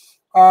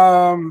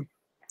 Yeah,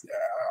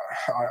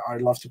 I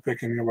love to pick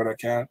him here, but I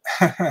can't.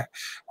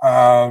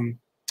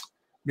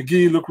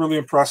 McGee looked really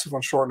impressive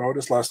on short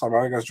notice last time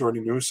out against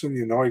Jordan Newsom.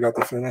 You know, he got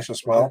the finish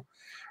as well.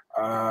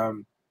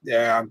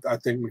 Yeah, I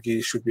think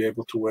McGee should be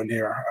able to win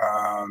here.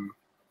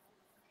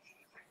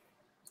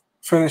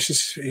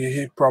 Finishes,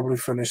 he probably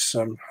finished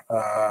him.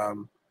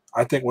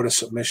 I think with a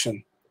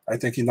submission. I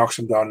think he knocks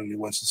him down and he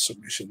wins the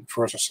submission,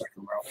 first or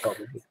second round,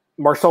 probably.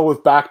 Marcel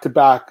with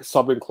back-to-back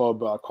sub and club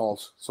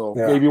calls. So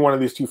maybe one of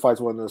these 2 fights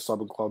win the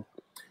sub and club.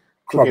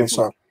 Club and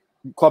sub.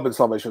 Club and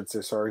sub, I should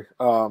say, sorry.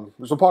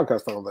 There's a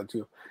podcast on that,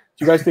 too.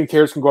 Do you guys think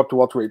Terrence can go up to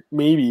welterweight?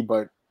 Maybe,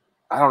 but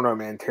I don't know,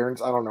 man.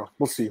 Terrence, I don't know.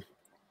 We'll see.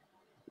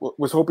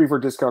 Was hoping for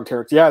discount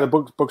Terrence. Yeah, the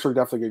books are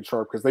definitely getting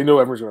sharp because they know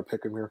everyone's going to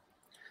pick him here.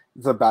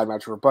 It's a bad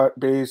match for him. But,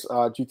 Bays,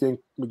 do you think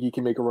McGee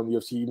can make a run in the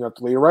UFC even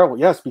after later rival?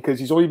 Yes, because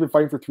he's only been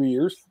fighting for 3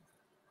 years.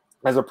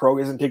 As a pro,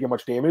 isn't taking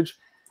much damage.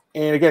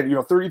 And, again, you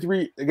know,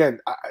 33, again.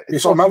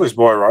 He's O'Malley's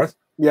boy, right?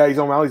 Yeah, he's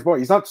O'Malley's boy.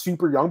 He's not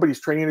super young, but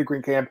he's training at a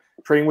green camp,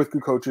 training with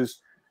good coaches,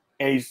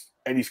 and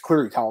he's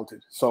clearly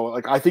talented. So,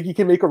 like, I think he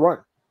can make a run.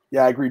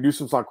 Yeah, I agree.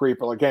 Newsom's not great,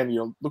 but again, you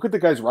know, look at the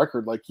guy's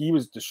record. Like, he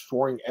was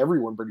destroying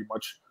everyone pretty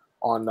much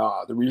on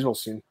the regional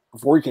scene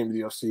before he came to the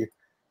UFC.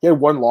 He had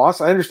 1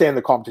 loss. I understand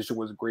the competition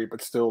wasn't great,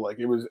 but still, like,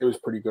 it was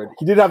pretty good.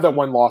 He did have that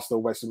 1 loss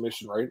though by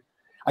submission, right?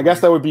 I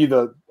guess that would be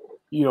the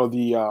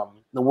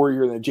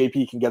warrior that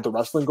JP can get the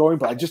wrestling going,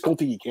 but I just don't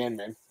think he can,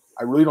 man.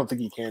 I really don't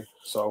think he can.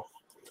 So,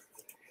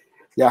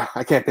 yeah,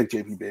 I can't pick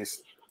JP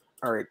Bays.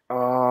 All right.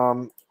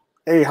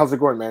 Hey, how's it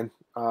going, man?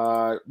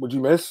 Would you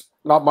miss?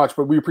 Not much,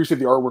 but we appreciate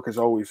the artwork as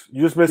always.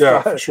 You just missed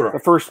sure. The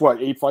first,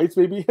 8 fights,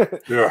 maybe?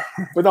 Yeah.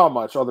 But not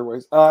much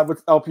otherwise.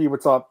 LP,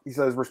 what's up? He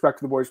says, respect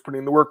to the boys putting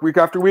in the work week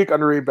after week.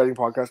 Underrated betting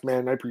podcast,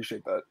 man. I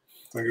appreciate that.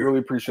 Thank you. Really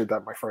appreciate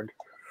that, my friend.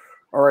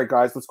 All right,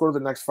 guys, let's go to the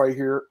next fight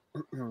here.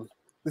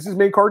 This is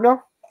main card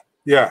now?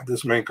 Yeah,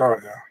 this main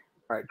card, yeah.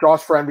 All right,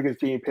 Josh Friend against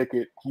Jamie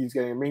Pickett. He's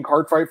getting a main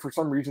card fight for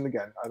some reason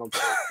again.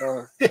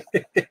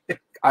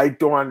 I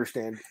don't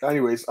understand.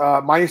 Anyways,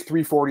 minus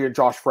 340 on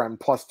Josh Friend,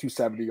 plus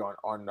 270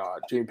 on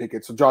Jamie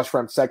Pickett. So Josh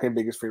Friend, second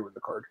biggest favorite in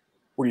the card.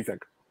 What do you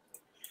think?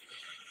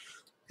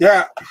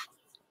 Yeah,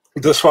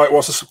 this fight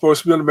wasn't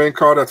supposed to be on the main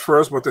card at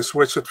first, but they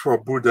switched it for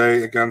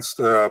Boudet against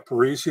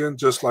Parisian,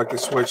 just like they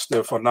switched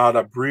the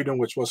Fanada Breeden,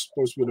 which was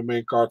supposed to be the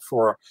main card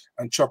for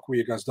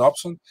Nchukwi against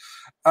Dobson.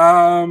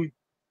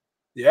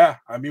 Yeah,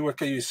 I mean, what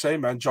can you say,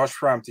 man? Josh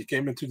Friend, he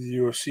came into the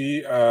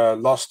UFC,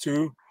 lost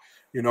 2.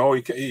 You know,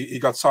 he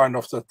got signed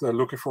off that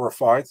looking for a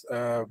fight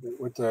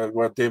with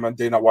where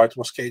Dana White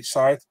was cage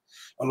side,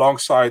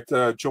 alongside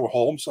Joseph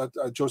Holmes.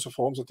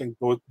 I think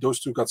those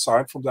 2 got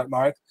signed from that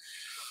night.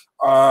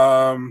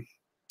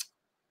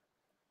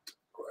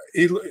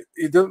 He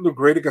didn't look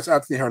great against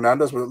Anthony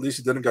Hernandez, but at least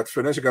he didn't get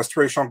finished. Against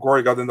Tresean Gore,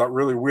 he got in that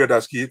really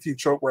weird-ass guillotine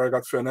choke where he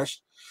got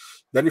finished.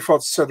 Then he fought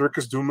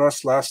Cedricus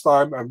Dumas last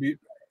time, and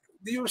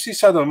the UFC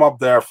set him up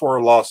there for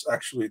a loss,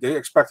 actually. They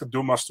expected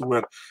Dumas to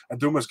win, and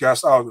Dumas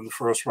gassed out in the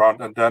first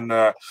round, and then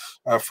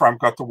Fram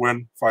got the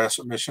win via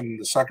submission in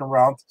the second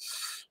round.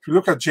 If you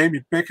look at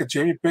Jamie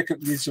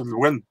Pickett needs to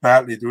win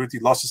badly, dude. He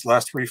lost his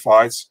last 3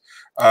 fights.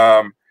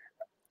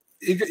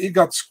 He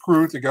got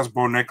screwed against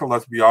Bo Nickel,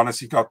 let's be honest.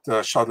 He got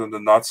shot in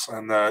the nuts,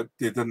 and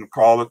they didn't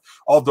call it.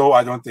 Although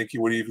I don't think he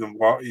would even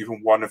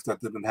won if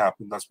that didn't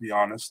happen, let's be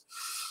honest.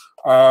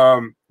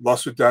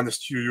 Lost to Dennis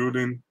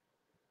Tuyulin.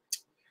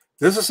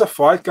 This is a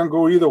fight can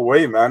go either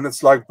way, man.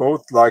 It's like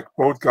both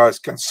guys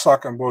can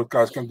suck and both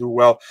guys can do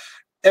well.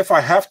 if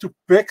I have to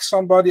pick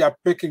somebody, I'm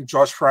picking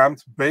Josh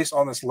Framt based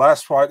on his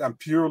last fight and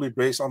purely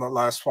based on that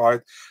last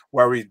fight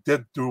where he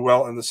did do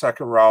well in the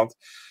second round.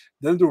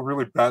 Didn't do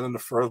really bad in the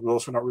first, but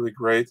also not really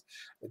great.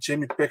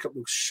 Jamie Pickett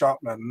looks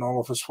shot, man. In all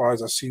of his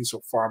fights I've seen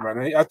so far,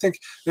 man. I think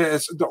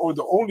it's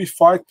the only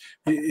fight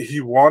he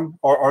won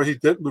or he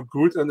did look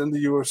good. And in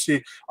the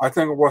UFC, I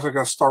think it was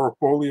against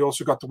Staropoli. He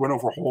also got the win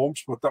over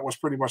Holmes, but that was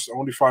pretty much the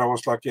only fight I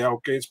was like, yeah,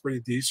 okay, it's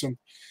pretty decent.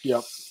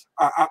 Yep.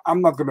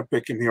 I'm not going to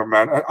pick him here,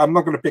 man. I'm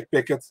not going to pick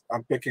Pickett.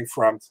 I'm picking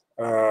Framt.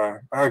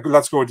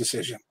 Let's go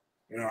decision.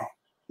 You know.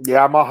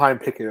 Yeah, I'm not high on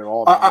Pickett at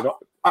all.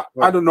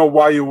 I don't know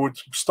why you would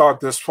start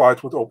this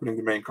fight with opening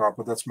the main card,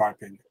 but that's my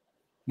opinion.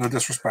 No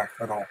disrespect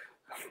at all.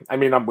 I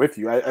mean, I'm with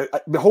you.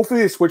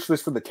 Hopefully they switch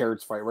this for the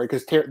Terrence fight, right?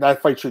 Because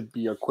that fight should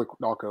be a quick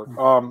knockout.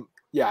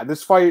 Yeah,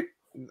 this fight,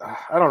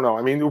 I don't know.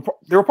 I mean,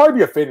 there will probably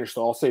be a finish,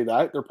 though. I'll say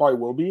that. There probably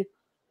will be.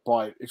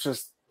 But it's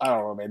just, I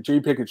don't know, man.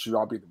 Jamie Pickett should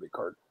not be the big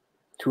card.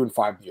 2-5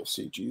 in the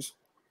UFC, geez.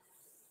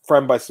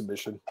 Frem by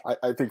submission.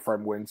 I think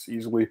Frem wins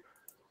easily.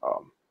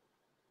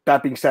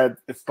 That being said,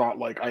 it's not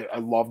like I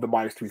love the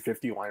minus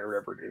 350 line or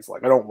whatever it is.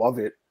 Like, I don't love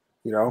it,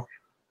 you know?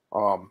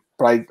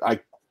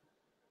 But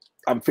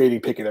I'm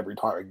fading Pickett every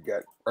time I can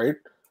get, right?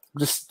 I'm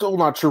just still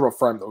not sure about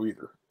Frem, though,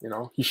 either. You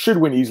know? He should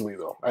win easily,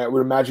 though. I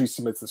would imagine he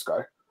submits this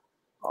guy.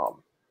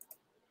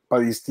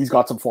 But he's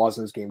got some flaws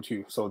in his game,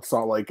 too. So it's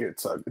not like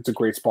it's a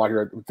great spot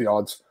here with the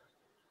odds.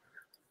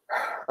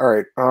 All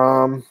right.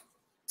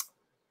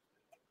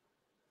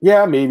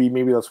 Yeah, maybe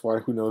that's why.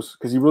 Who knows?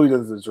 Because he really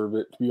doesn't deserve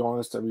it, to be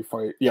honest. Every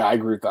fight. Yeah, I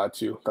agree with that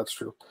too. That's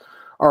true.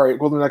 All right,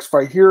 well, the next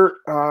fight here,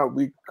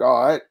 we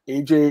got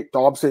AJ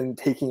Dobson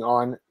taking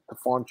on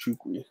Stefan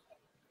Chukwi.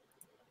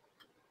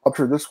 Up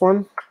for this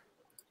one,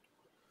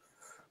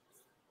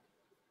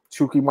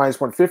 Chukwi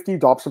minus 150,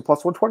 Dobson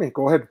plus 120.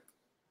 Go ahead.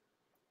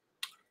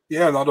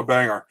 Yeah, another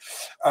banger.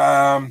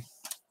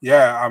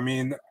 Yeah, I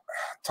mean,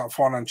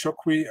 Stefan and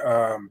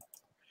Chukwi.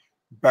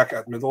 Back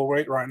at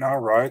middleweight right now,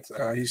 right?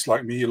 He's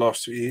like me, he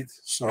loves to eat.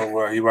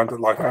 So he went at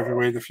light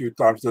heavyweight a few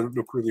times, didn't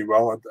look really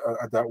well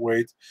at that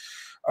weight.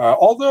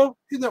 Although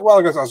he did well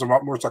against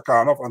Azamat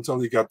Murtakanov until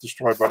he got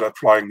destroyed by that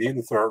flying knee in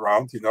the third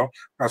round, you know.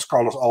 That's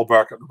Carlos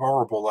Alback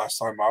horrible last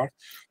time out.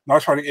 Now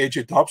he's fighting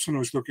AJ Dobson,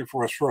 who's looking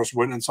for his first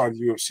win inside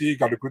the UFC. He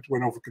got a good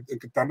win over in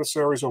Contender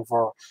Series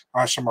over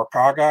Aisha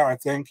Markaga, I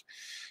think.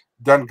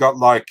 Then got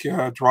like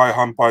dry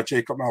hump by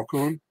Jacob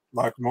Malkoun,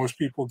 like most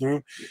people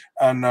do.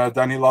 And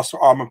then he lost to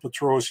Armin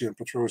Petrosian.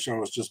 Petrosian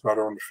was just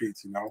better on the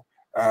feet, you know.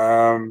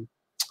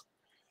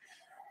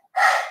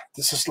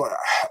 This is like,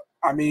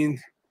 I mean,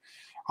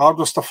 how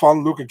does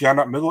Stefan look again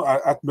at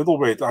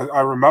middleweight? I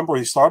remember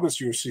he started his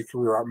UFC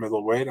career at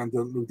middleweight and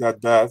didn't look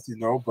that bad, you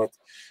know. But,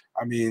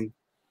 I mean,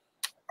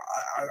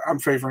 I'm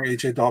favoring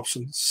AJ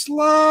Dobson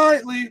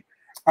slightly.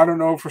 I don't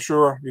know for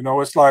sure. You know,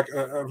 it's like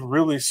a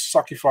really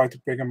sucky fight to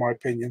pick, in my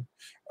opinion.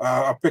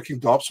 I'm picking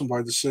Dobson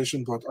by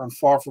decision, but I'm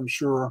far from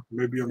sure.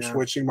 Maybe I'm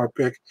switching my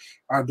pick.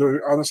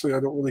 Honestly,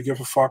 I don't really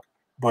give a fuck.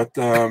 But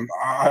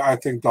I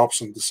think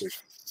Dobson decision.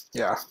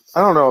 Yeah,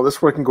 I don't know.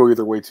 This one can go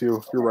either way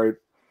too. You're right.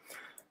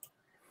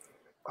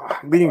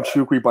 Leaning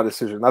Chukwi by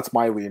decision. That's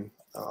my lean.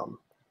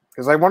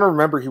 Because I want to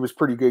remember he was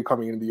pretty good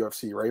coming into the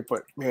UFC, right?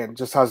 But man,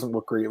 just hasn't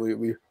looked great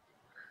lately.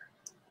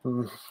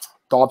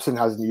 Dobson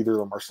hasn't either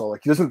of Marcel.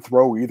 Like, he doesn't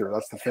throw either.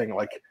 That's the thing.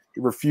 Like,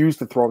 he refused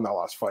to throw in that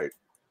last fight.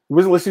 He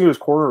wasn't listening to his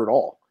corner at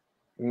all.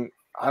 And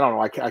I don't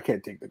know. I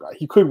can't take the guy.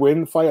 He could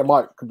win the fight. I'm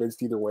not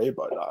convinced either way,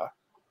 but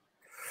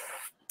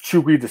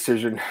Chukwi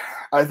decision.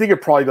 I think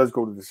it probably does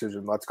go to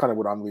decision. That's kind of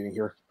what I'm leaning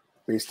here,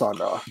 based on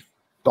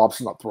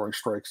Dobson not throwing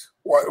strikes.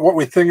 What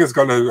we think is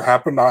going to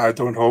happen, I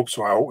don't hope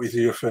so. I hope we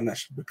see a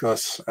finish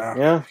because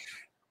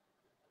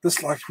this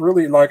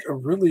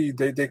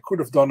they could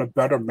have done a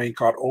better main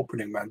card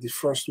opening, man. These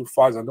first two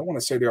fights, I don't want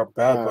to say they are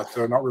bad, but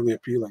they're not really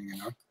appealing, you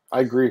know. I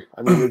agree.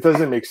 I mean, it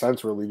doesn't make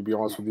sense really, to be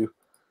honest with you.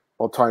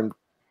 All time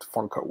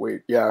fun cut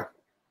weight, yeah.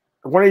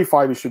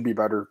 185 he should be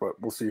better,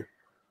 but we'll see.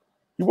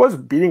 He was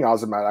beating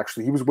Azamat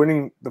actually. He was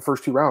winning the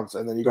first 2 rounds,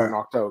 and then he got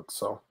knocked out.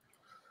 So,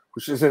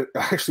 which isn't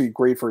actually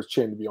great for his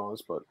chin, to be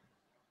honest, but.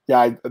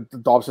 Yeah, the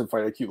Dobson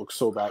fight IQ looks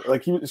so bad.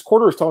 Like his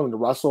corner was telling him to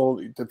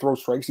wrestle, to throw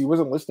strikes. He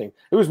wasn't listening.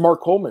 It was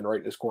Mark Coleman right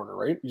in his corner,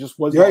 right? He just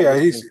wasn't. Yeah,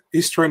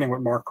 he's training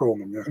with Mark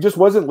Coleman. Yeah, he just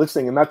wasn't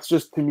listening, and that's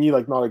just to me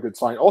like not a good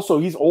sign. Also,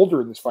 he's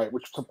older in this fight,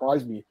 which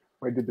surprised me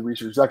when I did the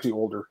research. He's actually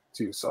older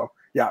too. So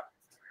yeah.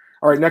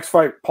 All right, next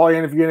fight: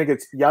 Polyana Viena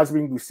against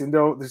Yasmin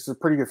Lucindo. This is a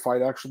pretty good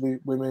fight, actually.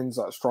 Women's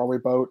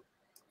strawweight bout,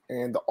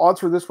 and the odds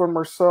for this one,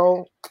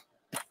 Marcel.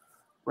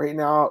 Right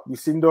now,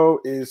 Lucindo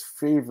is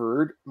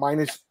favored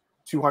minus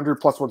 200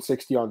 plus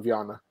 160 on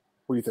Viana.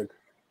 What do you think?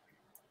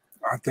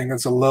 I think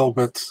it's a little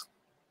bit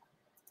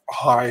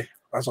high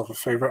as of a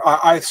favorite.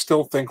 I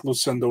still think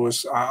Lucindo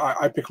is.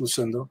 I pick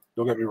Lucindo.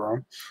 Don't get me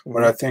wrong,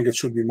 but I think it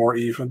should be more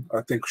even.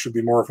 I think it should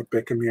be more of a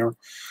pick 'em here.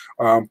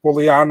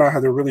 Poliana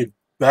had a really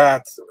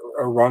bad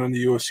a run in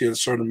the UFC at a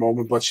certain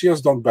moment, but she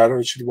has done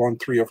better. She won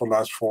 3 of her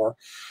last 4.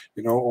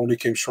 Only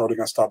came short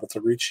against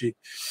Tabata Ricci.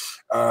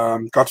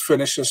 Got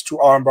finishes, 2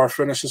 armbar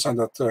finishes, and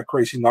that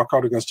crazy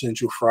knockout against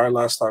Jinju Fry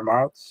last time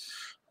out.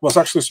 Was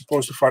actually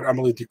supposed to fight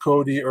Emily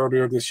Ducote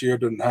earlier this year.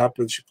 Didn't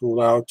happen. She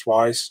pulled out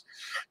twice.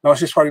 Now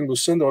she's fighting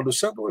Lucindo.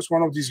 Lucindo is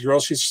one of these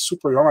girls. She's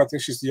super young. I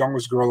think she's the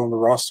youngest girl on the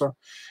roster.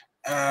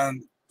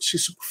 And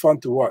she's super fun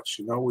to watch.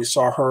 We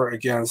saw her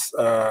against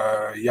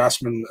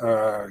Yasmin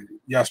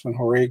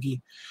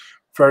Horegi.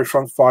 Very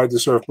fun fight.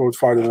 Deserved both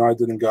fight, and I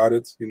didn't got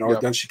it. Yep.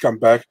 Then she come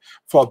back,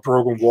 fought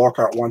Brogan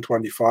Walker at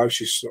 125.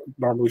 She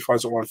normally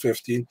fights at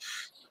 115.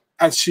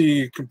 And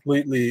she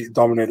completely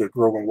dominated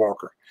Brogan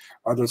Walker.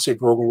 I don't say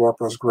Brogan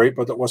Walker was great,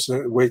 but it was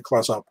a weight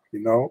class up,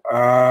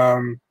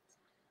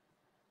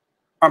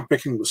 I'm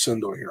picking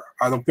Lucindo here.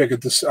 I don't pick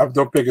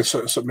a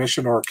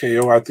submission or a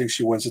KO. I think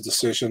she wins a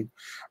decision.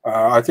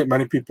 I think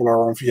many people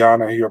are on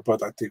Viana here,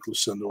 but I think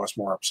Lucindo has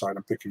more upside.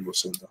 I'm picking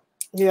Lucindo.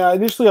 Yeah,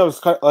 initially I was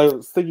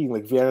thinking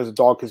like Viana's a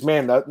dog because,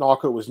 man, that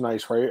knockout was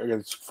nice, right,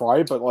 against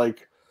Fry, but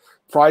like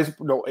Fry's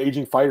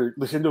aging fighter.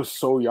 Lucindo's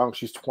so young.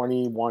 She's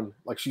 21.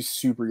 Like, she's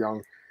super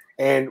young.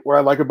 And what I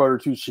like about her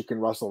too, she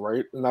can wrestle,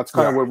 right? And that's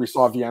kind of where we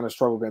saw Viana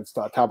struggle against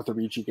Tabata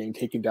Ricci, getting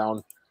taken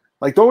down.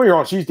 Like, don't get me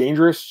wrong, she's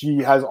dangerous. She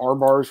has arm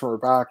bars from her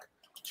back.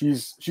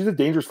 She's a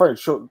dangerous fighter.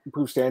 She'll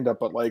improve stand up,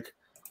 but like,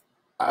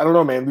 I don't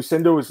know, man.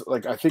 Lucindo is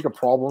like, I think, a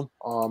problem.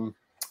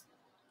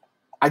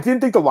 I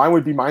didn't think the line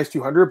would be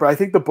 -200, but I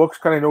think the books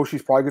kind of know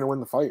she's probably going to win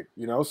the fight.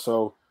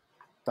 So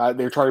that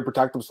they're trying to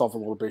protect themselves a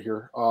little bit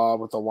here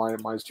with the line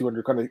at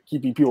 -200, kind of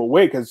keeping people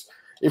away because.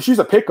 If she's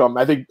a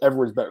pick'em, I think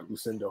everyone's better than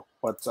Lucindo.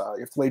 But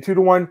if lay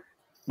 2-1,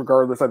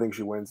 regardless, I think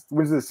she wins.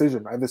 Wins the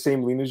decision. I have the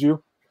same lean as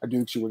you. I do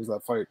think she wins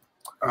that fight.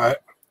 All right.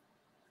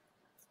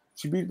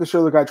 She beat the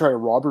show. The guy tried to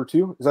rob her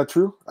too. Is that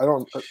true? I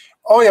don't.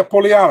 Oh yeah,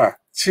 Poliana.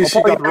 She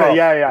got robbed.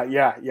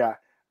 Yeah.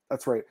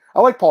 That's right. I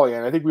like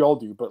Pollyanna. I think we all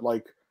do. But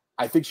like,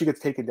 I think she gets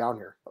taken down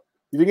here.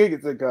 You think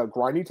it's like a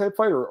grindy type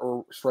fight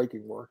or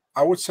striking more?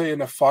 I would say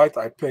in a fight,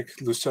 I pick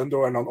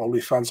Lucindo, and on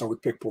OnlyFans, I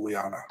would pick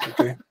Poliana.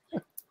 Okay.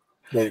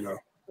 There you go.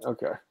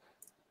 Okay.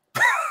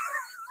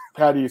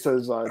 Patty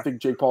says, I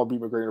think Jake Paul beat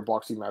McGregor in a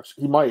boxing match.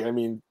 He might. I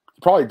mean, he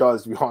probably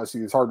does, to be honest.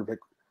 It's hard to pick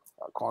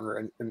Conor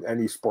in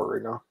any sport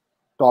right now.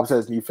 Dobbs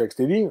says knee fixed.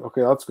 Did he?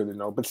 Okay, that's good to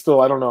know. But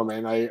still, I don't know,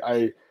 man.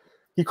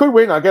 He could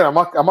win. Again, I'm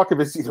not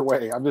convinced either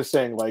way. I'm just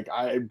saying, like,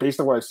 based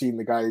on what I've seen,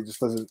 the guy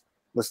just doesn't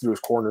listen to his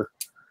corner.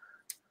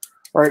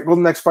 All right, go to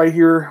the next fight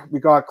here. We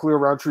got Khalil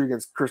Rountree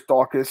against Chris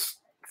Daukaus.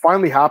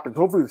 Finally happens.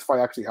 Hopefully this fight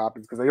actually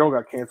happens because they all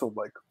got canceled,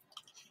 like,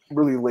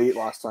 really late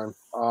last time.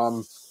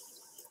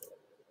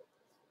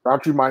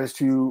 Roundtree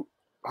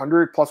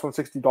 -200,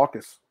 +160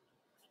 Daukaus.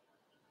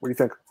 What do you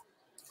think?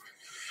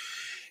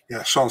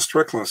 Yeah, Sean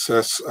Strickland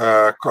says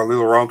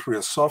Khalil Rountree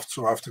is soft,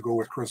 so I have to go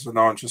with Chris.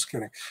 No, I'm just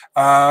kidding.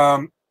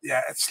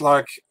 Yeah, it's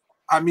like,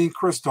 I mean,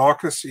 Chris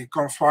Daukaus, he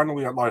comes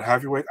finally at light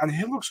heavyweight, and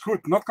he looks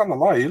good. Not gonna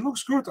lie, he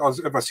looks good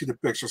if I see the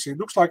pictures. He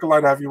looks like a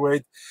light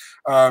heavyweight.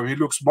 He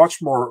looks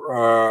much more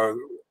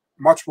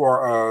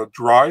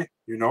dry,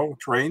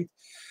 trained.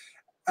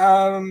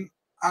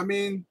 I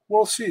mean,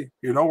 we'll see,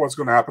 what's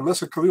going to happen.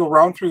 Listen, Khalil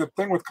Rountree, the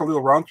thing with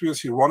Khalil Rountree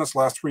is he won his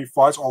last 3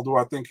 fights, although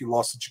I think he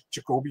lost the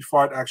Jacoby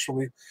fight,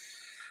 actually.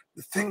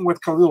 The thing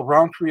with Khalil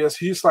Rountree is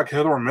he's like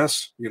hit or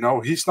miss,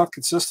 He's not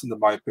consistent, in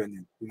my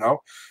opinion,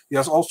 He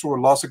has also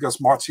a loss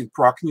against Marcin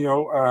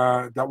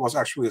Prachnio. That was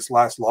actually his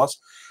last loss,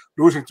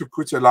 losing to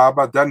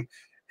Kutelaba. Then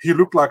he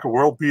looked like a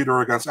world beater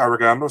against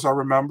Eric Anders, I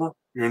remember,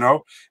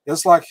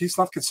 It's like he's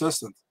not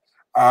consistent.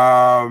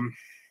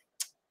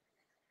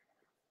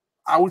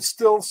 I would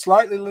still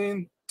slightly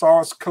lean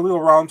towards Khalil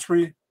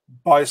Rountree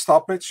by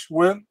stoppage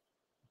win,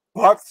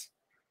 but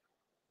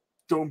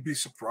don't be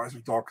surprised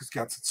if Daukaus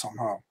gets it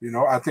somehow.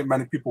 I think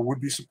many people would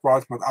be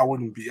surprised, but I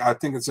wouldn't be. I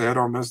think it's a hit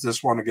or miss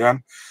this one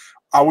again.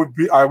 I would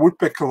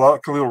pick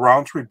Khalil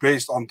Rountree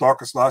based on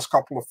Daukaus' last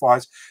couple of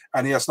fights,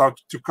 and he has now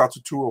to cut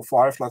to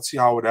 205. Let's see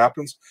how it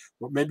happens.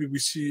 But maybe we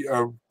see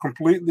a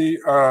completely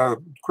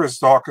Chris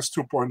Daukaus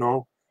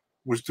 2.0,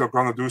 who's still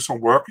going to do some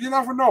work. You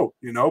never know,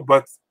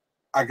 but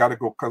I got to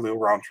go Khalil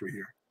Rountree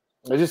here.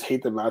 I just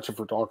hate the matchup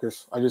for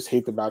Daukaus. I just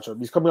hate the matchup.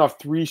 He's coming off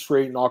 3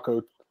 straight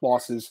knockout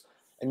losses,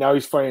 and now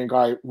he's fighting a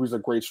guy who's a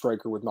great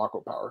striker with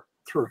knockout power.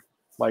 True.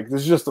 Like,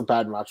 this is just a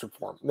bad matchup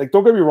for him. Like,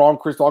 don't get me wrong,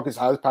 Chris Daukaus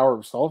has power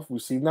himself.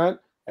 We've seen that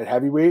at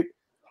heavyweight.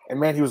 And,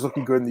 man, he was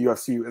looking good in the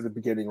UFC at the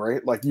beginning,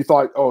 right? Like, you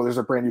thought, oh, there's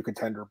a brand new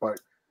contender. But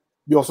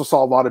you also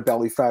saw a lot of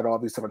belly fat,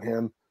 obviously, on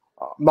him.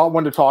 Not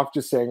one to talk,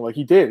 just saying, like,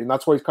 he did. And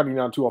that's why he's cutting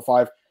down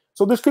 205.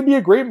 So this could be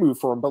a great move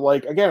for him. But,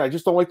 like, again, I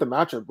just don't like the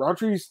matchup.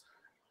 Rountree's,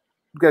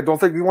 again, don't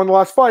think he won the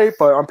last fight,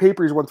 but on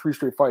paper, he's won 3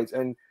 straight fights.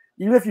 And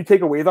even if you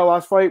take away that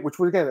last fight, which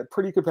was, again, a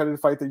pretty competitive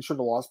fight that he should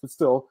have lost, but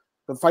still,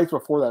 the fights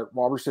before that,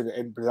 Robertson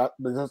and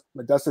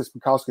Modestas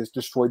Bukauskas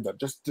destroyed them.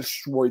 Just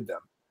destroyed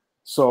them.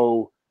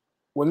 So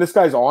when this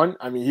guy's on,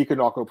 I mean, he can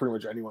knock out pretty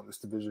much anyone in this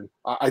division.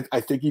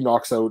 I think he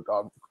knocks out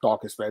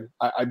Daukaus, man.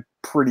 I'm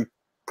pretty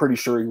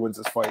sure he wins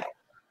this fight.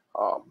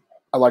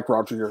 I like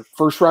Roger here.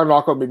 First round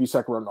knockout, maybe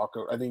second round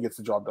knockout. I think he gets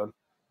the job done.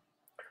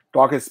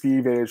 Doc has speed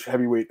advantage,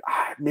 heavyweight,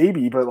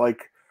 maybe, but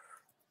like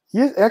he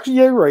is actually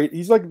you're right.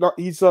 He's like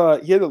he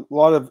had a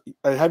lot of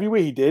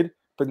heavyweight he did,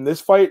 but in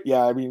this fight,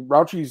 yeah, I mean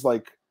Rauchi's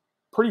like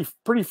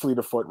pretty fleet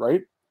of foot,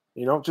 right?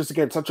 You know, just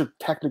again such a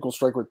technical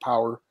striker with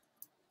power.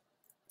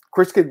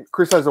 Chris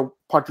has a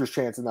puncher's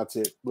chance, and that's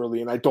it,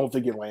 really. And I don't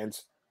think it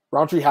lands.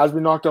 Roundtree has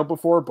been knocked out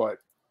before, but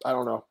I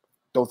don't know.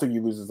 Don't think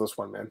he loses this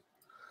one, man.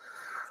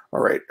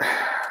 All right.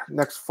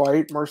 Next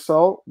fight,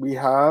 Marcel. We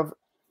have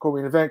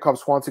co-main event, Cub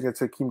Swanson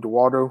against Hakeem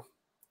Dawodu.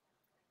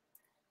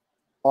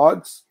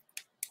 Odds.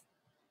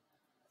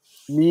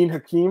 Me and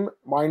Hakeem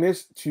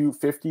minus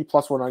 250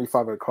 plus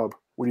 195 at Cub.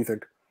 What do you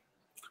think?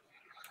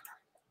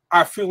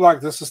 I feel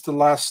like this is the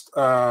last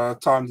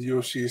time the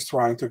UFC is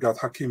trying to get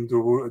Hakeem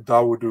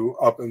Dawodu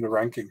up in the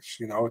rankings,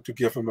 you know, to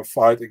give him a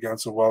fight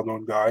against a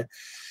well-known guy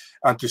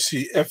and to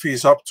see if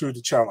he's up to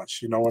the challenge.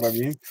 You know what I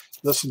mean?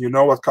 Listen, you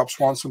know what Cub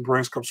Swanson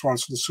brings. Cub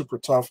Swanson is super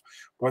tough,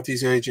 but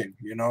he's aging,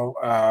 you know.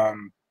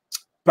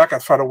 Back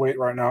at featherweight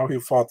right now. He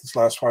fought his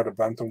last fight at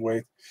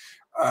bantamweight.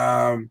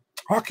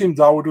 Hakeem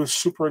Dawodu is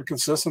super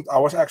inconsistent. I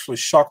was actually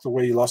shocked the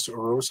way he lost to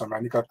Erosa,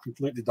 man. He got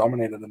completely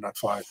dominated in that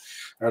fight.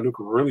 I looked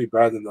really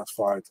bad in that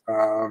fight.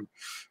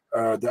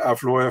 The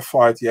Avloya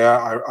fight,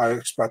 yeah, I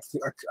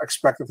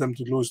expected him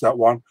to lose that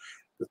one.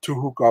 The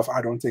two hook off,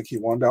 I don't think he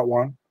won that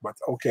one, but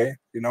okay,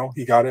 you know,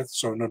 he got it,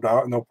 so no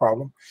doubt, no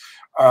problem.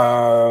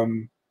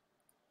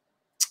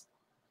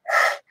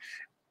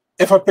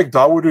 If I pick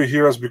Dawodu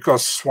here, it's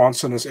because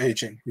Swanson is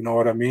aging. You know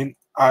what I mean?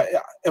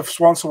 If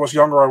Swanson was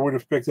younger, I would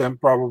have picked him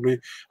probably.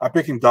 I'm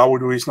picking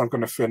Dawodu. He's not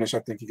going to finish. I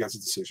think he gets a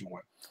decision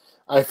win.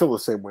 I feel the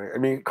same way. I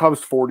mean,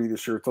 Cub's 40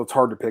 this year, so it's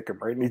hard to pick him,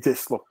 right? And he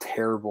just looked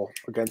terrible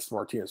against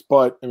Martinez.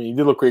 But, I mean, he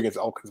did look great against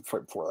Elkins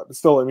fight before that. But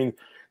still, I mean,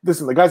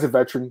 listen, the guy's a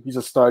veteran. He's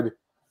a stud.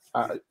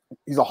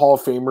 He's a Hall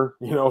of Famer,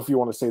 you know, if you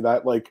want to say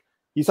that. Like,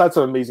 he's had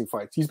some amazing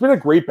fights. He's been a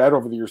great bet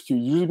over the years, too.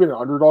 He's usually been an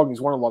underdog. He's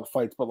won a lot of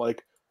fights. But,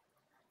 like,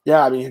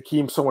 yeah, I mean,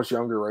 Hakeem's so much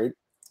younger, right?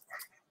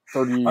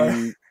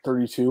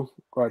 32.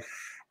 Go ahead.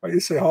 You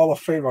say Hall of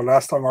Famer.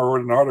 Last time I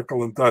wrote an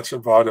article in Dutch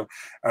about him,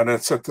 and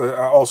it said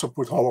I also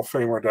put Hall of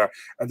Famer there.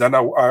 And then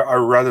I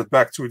read it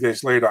back 2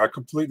 days later. I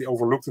completely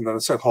overlooked it, and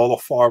it said Hall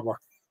of Farmer.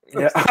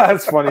 Yeah,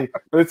 that's funny.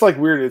 But it's like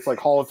weird. It's like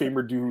Hall of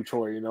Famer Doo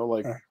Choi, you know?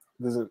 Like,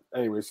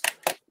 anyways.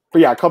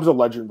 But yeah, Cub's a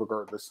legend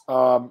regardless.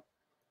 I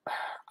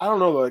don't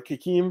know, like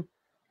Hakeem,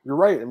 you're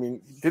right. I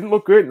mean, didn't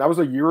look good. And that was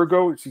a year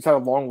ago. He's had a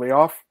long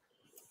layoff.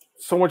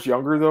 So much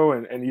younger though,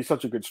 and he's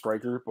such a good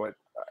striker. But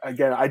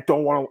again, I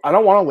don't want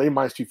to lay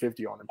minus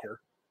 250 on him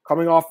here.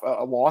 Coming off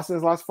a loss in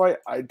his last fight,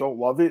 I don't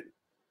love it.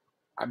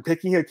 I'm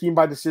picking Hakeem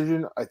by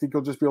decision. I think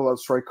he'll just be able to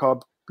strike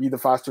Cub, be the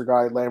faster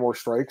guy, land more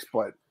strikes.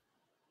 But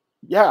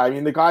yeah, I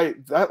mean, the guy,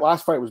 that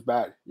last fight was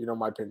bad, you know, in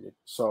my opinion.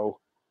 So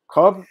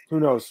Cub,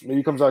 who knows? Maybe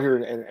he comes out here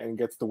and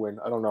gets the win.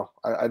 I don't know.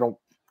 I don't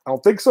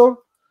think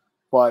so.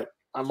 But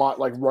I'm not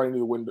like running to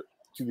the window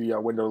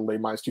to lay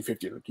minus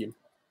 250 on Hakeem.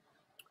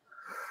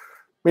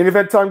 Main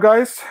event time,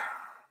 guys.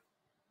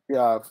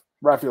 Yeah,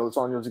 Rafael Dos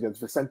Anjos against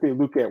Vicente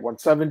Luque at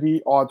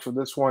 170. Odds for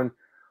this one.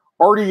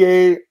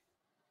 RDA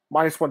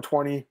minus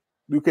 120.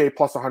 Luque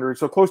plus 100.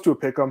 So close to a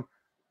pick 'em.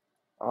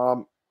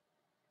 Let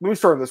me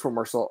start on this one,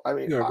 Marcel. I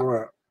mean, yeah, go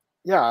ahead.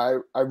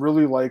 I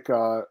really like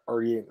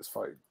RDA in this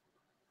fight.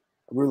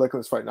 I really like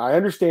this fight. Now, I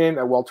understand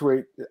at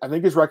welterweight, I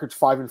think his record's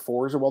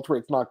 5-4 as a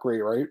welterweight. It's not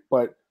great, right?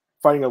 But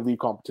fighting a league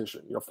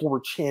competition, you know, former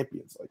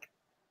champions, like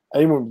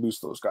anyone would lose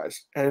to those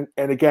guys. And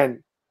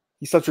again,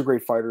 he's such a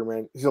great fighter,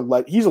 man. He's a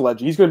legend. He's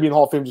going to be in the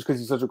Hall of Fame just because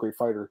he's such a great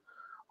fighter.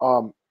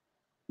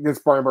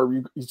 Against Brian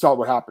Barber, you saw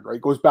what happened, right?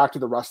 It goes back to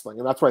the wrestling,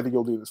 and that's what I think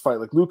he'll do in this fight.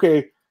 Like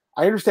Luque,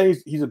 I understand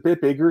he's a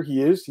bit bigger.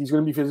 He's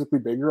going to be physically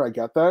bigger. I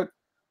get that.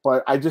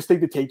 But I just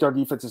think the takedown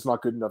defense is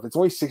not good enough. It's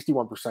only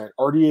 61%.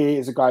 RDA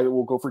is a guy that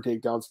will go for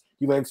takedowns.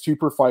 He lands 2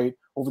 per fight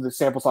over the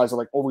sample size of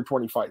like over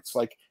 20 fights.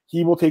 Like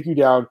he will take you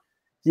down.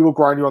 He will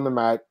grind you on the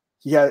mat.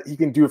 He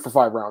can do it for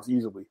 5 rounds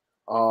easily.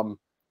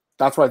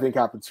 That's what I think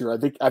happens here. I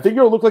think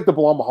it'll look like the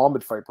Bilal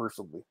Muhammad fight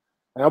personally.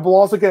 I know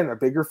Bilal's again a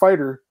bigger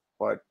fighter,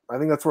 but I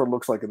think that's what it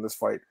looks like in this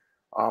fight.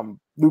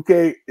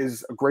 Luque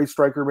is a great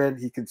striker, man.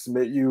 He can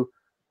submit you.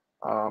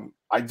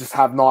 I just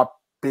have not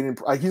been.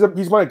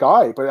 He's my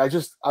guy, but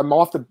I'm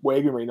off the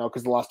wagon right now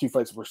because the last 2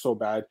 fights were so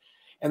bad.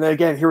 And then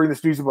again, hearing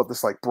this news about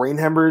this like brain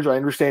hemorrhage, I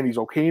understand he's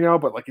okay now,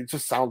 but like it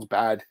just sounds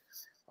bad.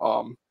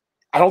 I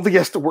don't think he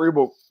has to worry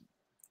about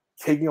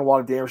taking a lot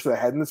of damage to the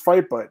head in this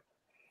fight, but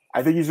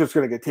I think he's just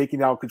going to get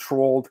taken down,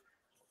 controlled.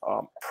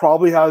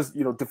 Probably has,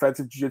 you know,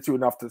 defensive jiu-jitsu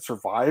enough to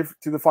survive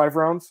to the 5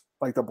 rounds,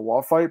 like the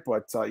Bilal fight.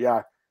 But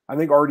yeah, I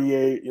think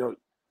RDA, you know,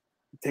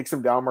 takes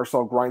him down.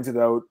 Marcel grinds it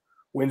out,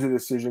 wins a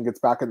decision, gets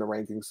back in the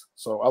rankings.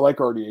 So I like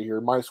RDA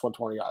here. Minus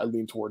 120, I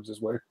lean towards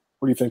this way.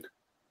 What do you think?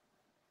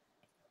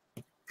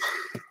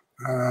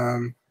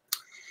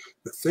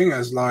 The thing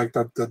is, like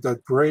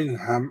that brain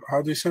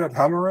how do you say that,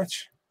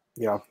 hemorrhage?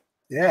 Yeah,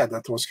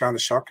 that was kind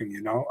of shocking,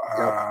 you know.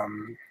 Yep.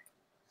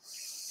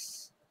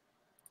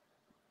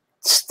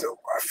 Still,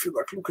 I feel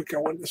like Luque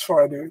can win this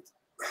fight, dude.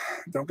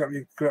 don't get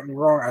me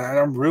wrong.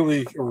 I'm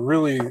really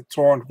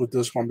torn with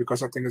this one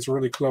because I think it's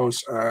really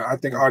close. I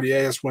think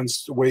RDA has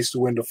ways to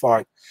win the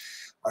fight.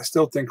 I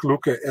still think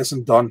Luque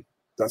isn't done.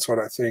 That's what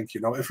I think.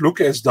 You know, if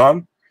Luque is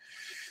done,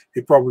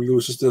 he probably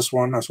loses this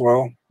one as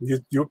well. You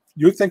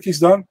think he's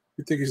done?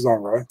 You think he's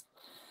done, right?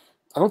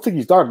 I don't think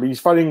he's done, but he's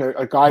fighting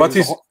a guy. But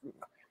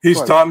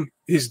he's done.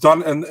 He's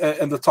done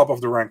in the top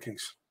of the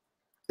rankings.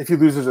 If he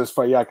loses this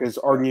fight, yeah, because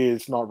RDA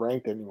is not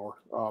ranked anymore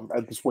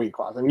at this weight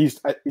class. I mean,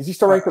 is he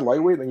still ranked at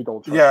lightweight? Then you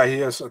don't. Yeah,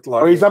 he is at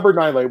lightweight. Oh, he's number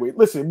 9 lightweight.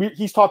 Listen,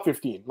 he's top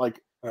 15. Like,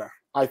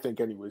 I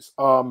think, anyways.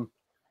 But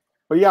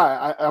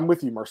yeah, I'm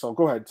with you, Marcel.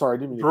 Go ahead. Sorry, I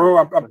didn't mean. Bro,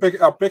 I'm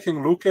picking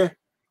Luque.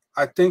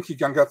 I think he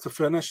can get the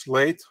finish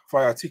late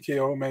via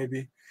TKO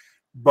maybe,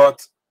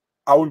 but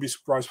I wouldn't be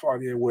surprised if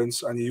RDA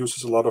wins and he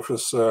uses a lot of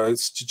his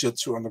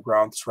jiu-jitsu on the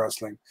ground, his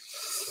wrestling.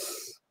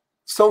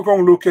 Still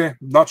going Luque,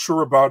 not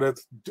sure about it.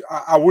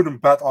 I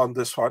wouldn't bet on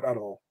this fight at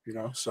all, you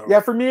know. So yeah,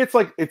 for me, it's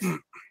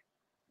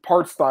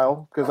part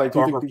style because I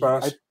do think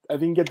I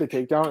think you get the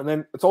takedown, and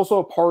then it's also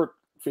a part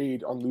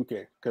fade on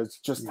Luque because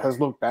just has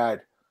looked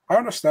bad. I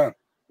understand.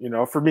 You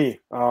know, for me,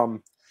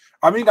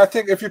 I mean, I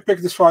think if you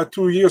picked this fight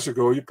 2 years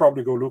ago, you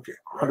probably go Luque.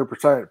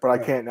 100%, but I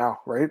can't now,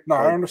 right? No,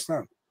 I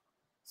understand.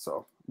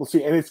 So we'll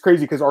see, and it's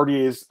crazy because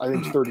RDA is, I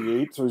think,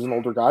 38, so he's an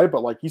older guy,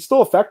 but like he's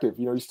still effective.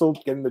 You know, he's still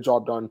getting the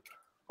job done.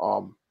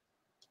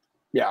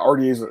 Yeah,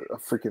 RDA is a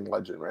freaking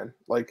legend, man.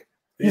 Like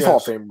he's Hall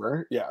of Fame,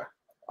 right? Yeah,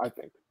 I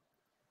think.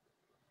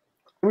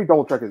 Let me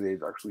double check his age.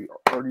 Actually,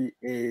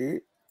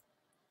 RDA,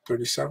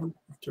 37,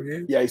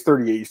 38. Yeah, he's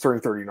 38. He's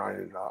turning 39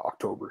 in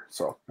October.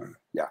 So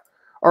yeah.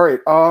 All right.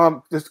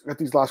 Just got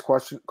these last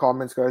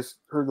comments, guys.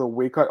 Heard the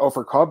weight cut. Oh,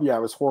 for Cub, yeah,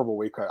 it was horrible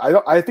weight cut.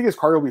 I think his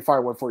cardio will be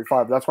fine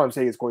 145. That's why I'm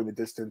saying it's going the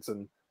distance,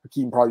 and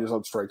Hakeem probably just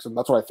outstrikes him.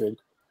 That's what I think.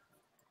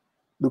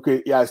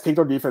 Luque, yeah, his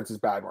takedown defense is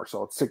bad,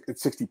 Marcel. It's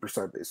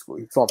 60%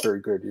 basically. It's not very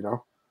good, you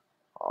know.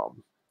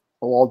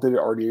 Bilal did it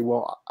RDA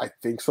well. I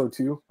think so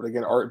too. But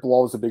again,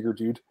 Bilal is a bigger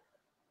dude.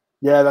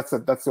 Yeah, that's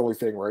the only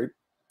thing, right?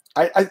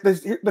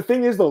 The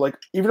thing is though, like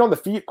even on the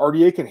feet,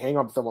 RDA can hang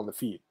up with them on the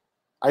feet.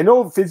 I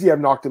know Fiziev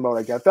knocked him out.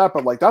 I get that,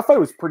 but like that fight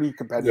was pretty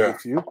competitive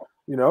too.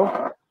 You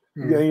know,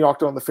 he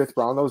knocked out in the 5th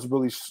round. That was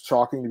really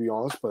shocking to be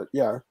honest. But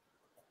yeah,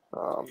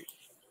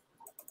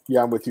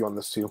 yeah, I'm with you on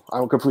this too.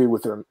 I'm completely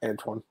with you,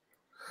 Antoine.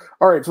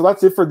 All right, so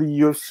that's it for the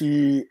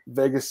UFC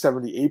Vegas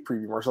 78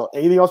 preview, Marcel.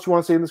 Anything else you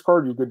want to say in this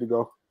card? You're good to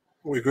go.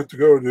 We're good to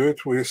go, dude.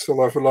 We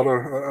still have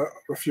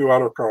a few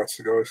other cards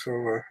to go. So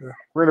yeah,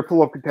 we're gonna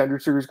pull up Contender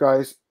Series,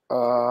 guys.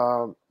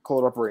 Pull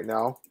it up right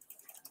now.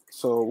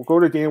 So we'll go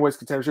to Dana White's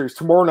Contender Series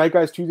tomorrow night,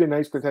 guys. Tuesday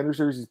night's Contender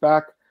Series is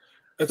back.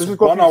 It's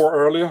 1 hour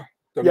earlier.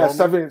 Yeah,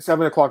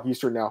 7 o'clock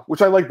Eastern now,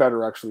 which I like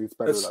better actually. It's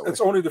better that way.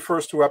 It's only the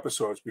first 2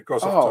 episodes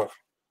because of tough.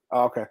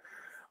 Okay.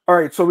 All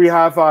right, so we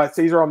have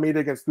Cesar Almeida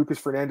against Lucas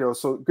Fernando.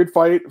 So good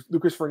fight.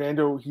 Lucas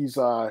Fernando, he's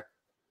on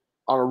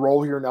a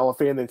roll here in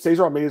LFA. And then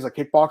Cesar Almeida is a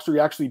kickboxer. He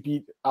actually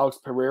beat Alex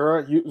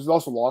Pereira. He was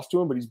also lost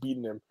to him, but he's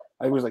beaten him.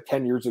 I think it was like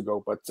 10 years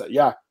ago. But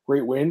yeah,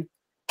 great win.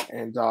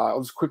 And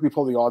I'll just quickly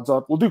pull the odds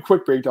up. We'll do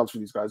quick breakdowns for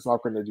these guys.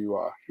 Not going to do,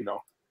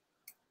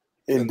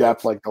 in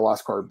depth like the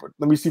last card. But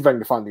let me see if I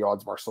can find the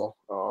odds, Marcel.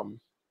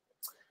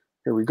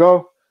 Here we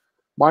go.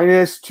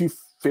 Minus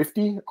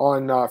 250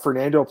 on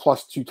Fernando,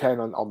 plus 210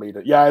 on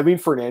Almeida. Yeah, I mean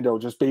Fernando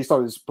just based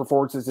on his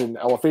performances in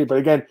LFA. But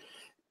again,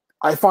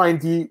 I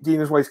find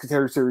Dana White's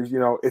Contender Series,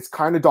 it's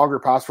kind of dog or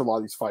pass for a lot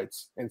of these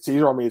fights. And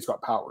Cesar Almeida's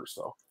got power.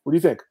 So what do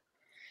you think?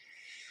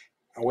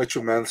 I'm with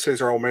you, man.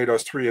 Cesar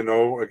Almeida's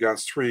 3-0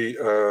 against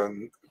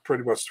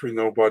pretty much three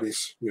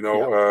nobodies.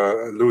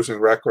 Losing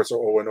records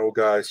or 0-0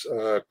 guys.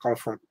 Comes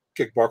from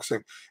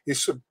kickboxing.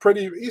 He's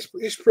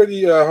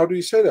pretty. How do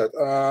you say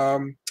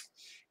that?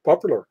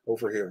 Popular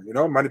over here.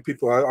 Many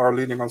people are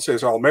leaning on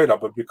Cesar Almeida,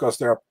 but because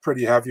they're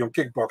pretty heavy on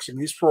kickboxing,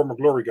 he's former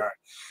Glory guy.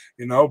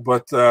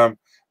 But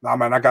nah,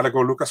 man, I gotta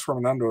go Lucas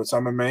Fernando. It's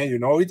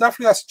MMA. He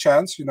definitely has a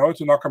chance. To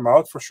knock him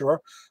out for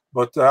sure.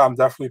 But I'm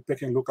definitely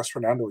picking Lucas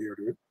Fernando here,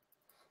 dude.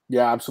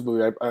 Yeah,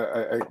 absolutely.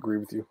 I agree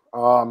with you.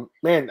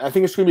 Man, I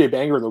think it's going to be a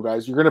banger, though,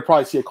 guys. You're going to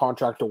probably see a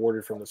contract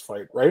awarded from this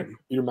fight, right?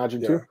 You'd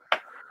imagine, too?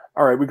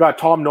 All right, we got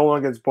Tom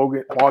Nolan against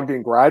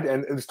Bogdan Grad,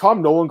 and this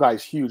Tom Nolan guy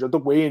is huge. At the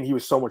weigh-in, he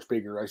was so much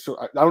bigger. I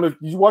don't know. Did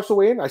you watch the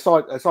weigh-in? I saw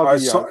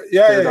it.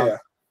 Yeah.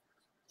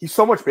 He's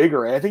so much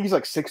bigger. I think he's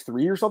like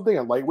 6'3" or something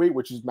at lightweight,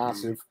 which is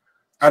massive.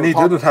 And he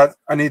didn't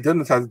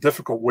have a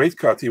difficult weight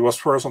cut. He was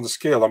first on the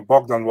scale, and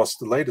Bogdan was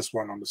the latest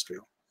one on the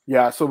scale.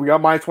 Yeah, so we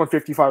got minus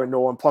 155 at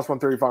Nolan, plus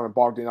 135 at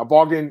Bogdan. Now,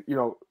 Bogdan,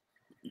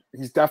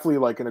 he's definitely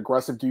like an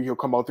aggressive dude. He'll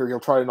come out there.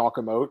 He'll try to knock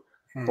him out.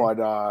 But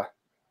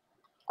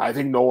I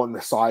think Nolan,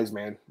 the size,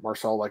 man,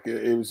 Marcel, like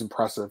it was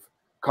impressive.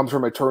 Comes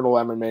from Eternal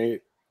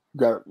MMA.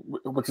 Got,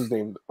 what's his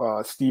name?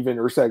 Steven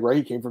Ursag, right?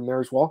 He came from there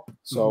as well.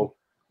 So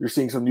you're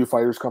seeing some new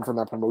fighters come from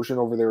that promotion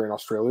over there in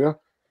Australia.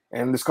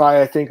 And this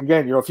guy, I think,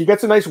 again, if he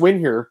gets a nice win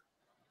here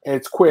and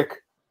it's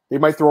quick, they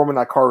might throw him in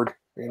that card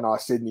in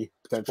Sydney,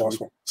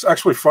 potentially. It's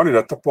actually funny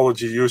that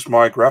Topology used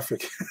my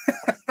graphic.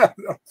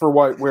 For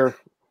what? Where?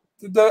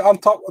 The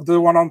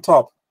one on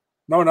top.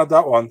 No, not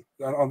that one.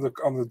 On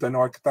the Dana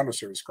White Contender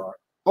Series card.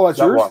 Oh, that's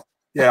that yours? one.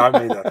 Yeah, I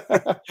made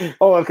that.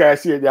 Oh, okay, I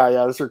see it. Yeah,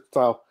 that's your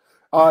style.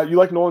 You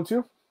like Nolan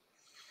too?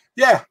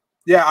 Yeah.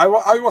 I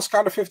was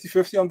kind of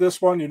 50-50 on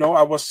this one.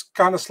 I was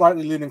kind of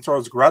slightly leaning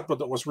towards Grat,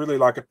 but it was really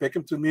like a pick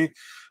him to me.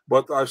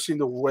 But I've seen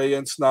the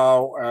weigh-ins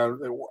now, and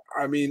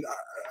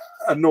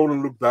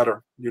Nolan looked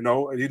better,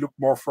 and he looked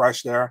more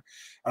fresh there.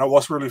 And it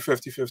was really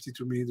 50-50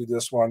 to me to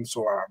this one,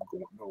 so I'm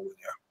going with Nolan,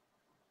 yeah.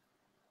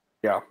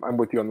 Yeah, I'm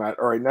with you on that.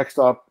 All right, next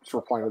up, just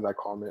replying to that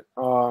comment.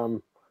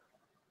 Kyle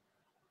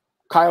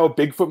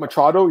Bigfoot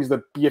Machado, he's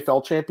the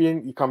BFL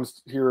champion. He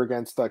comes here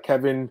against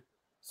Kevin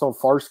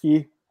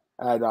Sofarski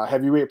at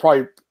heavyweight.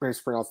 Probably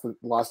mispronounce the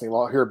last name.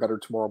 I'll hear it better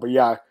tomorrow. But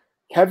yeah,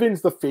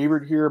 Kevin's the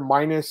favorite here,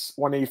 minus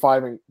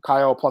 185, and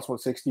Kyle plus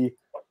 160.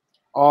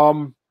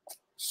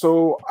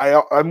 So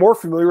I'm more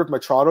familiar with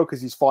Machado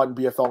because he's fought in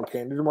BFL in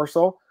Canada,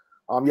 Marcel.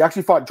 He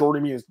actually fought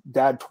Jordan Meehan's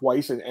dad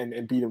twice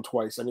and beat him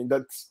twice. I mean,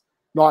 that's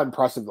not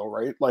impressive though,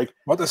 right? Like,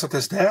 what is it,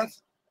 his dad?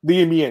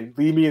 Liam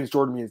Meehan's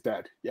Jordan Meehan's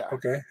dad. Yeah.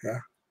 Okay. Yeah.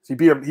 So he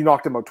beat him. He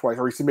knocked him out twice,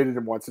 or he submitted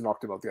him once and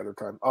knocked him out the other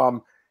time.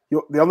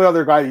 The only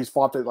other guy he's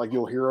fought that like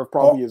you'll hear of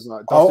probably is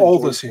Dustin. How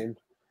old is he?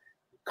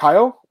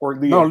 Kyle or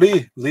Liam? No,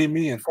 Lee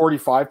Meehan.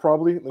 45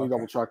 probably. Let me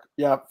double check.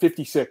 Yeah,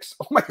 56.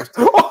 Oh my god.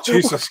 Oh,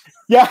 Jesus.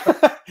 Yeah.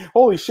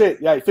 Holy shit.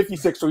 Yeah,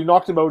 56. So he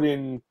knocked him out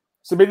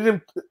submitted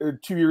him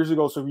 2 years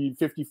ago, so he's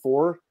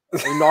 54.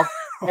 And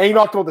he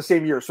knocked him out the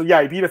same year. So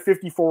yeah, he beat a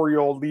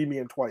 54-year-old Lee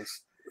Meehan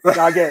twice.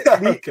 Now, again,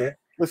 okay.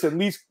 Listen,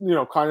 Lee's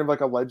kind of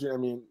like a legend. I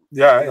mean,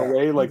 in a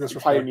way, like a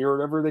pioneer or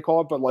whatever they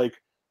call it. But like,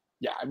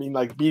 yeah, I mean,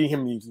 like beating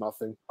him means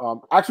nothing.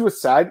 Actually,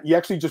 what's sad, he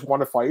actually just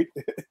won a fight.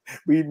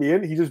 Lee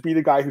Meehan, he just beat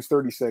a guy who's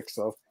 36.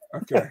 So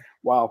okay,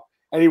 wow.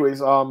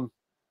 Anyways,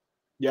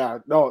 yeah,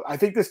 no, I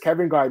think this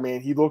Kevin guy,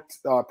 man, he looked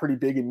pretty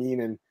big and mean,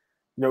 and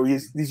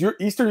these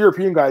Eastern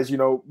European guys,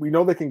 we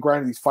know they can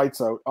grind these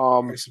fights out.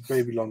 He's a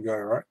baby long guy,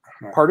 right?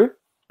 No. Pardon?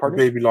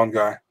 Baby long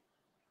guy.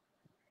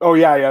 Oh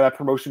yeah, that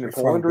promotion in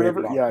Poland or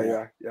whatever.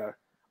 Yeah.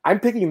 I'm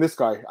picking this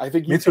guy. I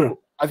think Me too.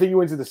 I think he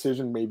wins a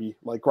decision, maybe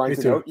like grinds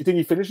it out. You think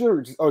he finishes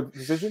it or just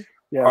decision?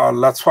 Yeah.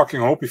 Let's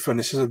fucking hope he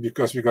finishes it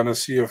because we're gonna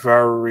see a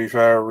very,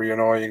 very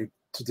annoying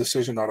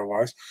decision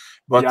otherwise.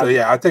 But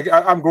I think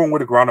I'm going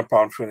with a ground and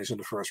pound finish in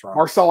the first round.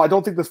 Marcel, I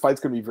don't think this fight's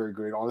gonna be very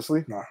good,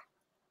 honestly. No.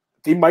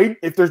 They might,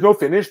 if there's no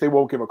finish, they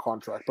won't give a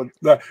contract. But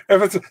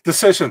if it's a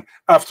decision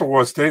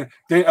afterwards,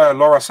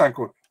 Laura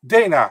Sanko,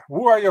 Dana,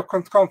 who are your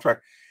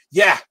contract?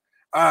 Yeah.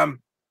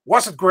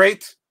 Wasn't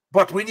great,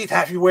 but we need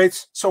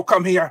heavyweights, so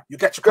come here. You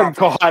get your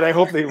contract. God, I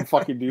hope they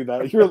fucking do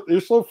that.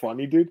 You're so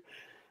funny, dude.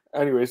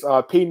 Anyways,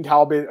 Peyton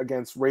Talbot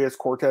against Reyes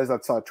Cortez.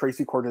 That's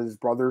Tracy Cortez's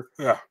brother.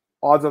 Yeah.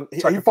 Odds on he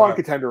fought a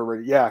contender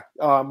already. Yeah.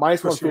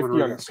 Minus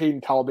 150 on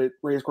Peyton Talbot,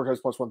 Reyes Cortez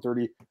plus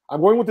 130.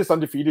 I'm going with this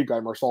undefeated guy,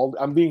 Marcel.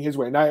 I'm leaning his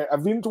way. And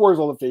I've leaned towards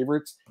all the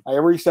favorites. I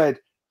already said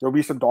there'll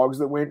be some dogs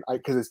that win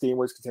because it's Dana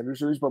White's contender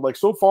series. But like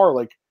so far,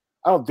 like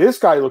this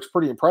guy looks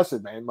pretty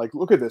impressive, man. Like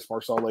look at this,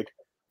 Marcel. Like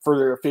for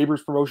their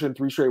favorites promotion,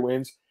 3 straight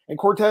wins. And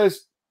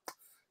Cortez,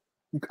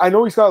 I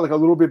know he's got like a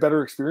little bit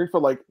better experience,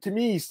 but like to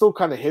me, he's still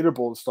kind of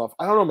hittable and stuff.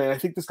 I don't know, man. I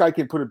think this guy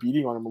can put a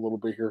beating on him a little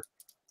bit here.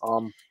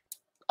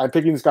 I'm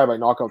picking this guy by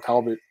knockout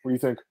Talbot. What do you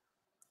think?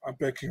 I'm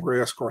picking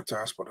Reyes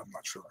Cortez, but I'm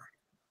not sure.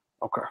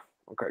 Okay.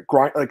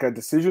 Grind like a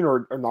decision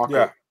or a knockout?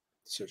 Yeah,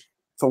 decision.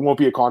 So it won't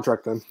be a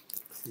contract then?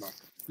 No.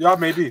 Yeah,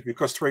 maybe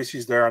because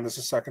Tracy's there and this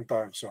is the second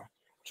time. So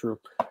true.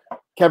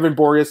 Kevin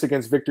Boreas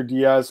against Victor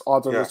Diaz.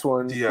 Odds on this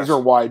one. Diaz. These are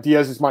wide.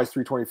 Diaz is minus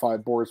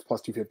 325. Boreas plus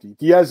 250.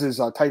 Diaz is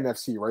Titan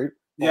FC, right?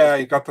 Yeah,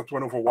 he got that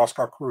win over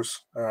Wascar Cruz.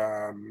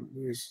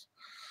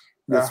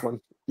 This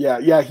one.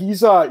 Yeah.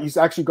 He's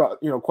actually got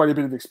quite a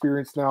bit of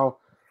experience now.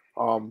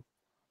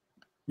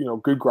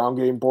 Good ground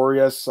game.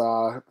 Boreas.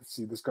 Let's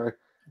see this guy.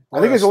 I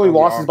think his only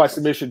loss is by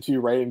submission too,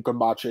 right? In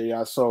Gombache,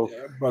 yeah. So,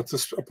 but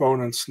this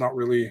opponent's not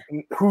really.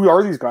 Who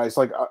are these guys?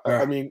 Like,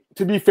 I mean,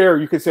 to be fair,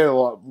 you could say a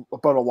lot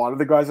about a lot of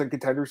the guys in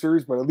Contender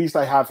Series, but at least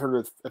I have heard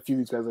of a few of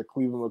these guys like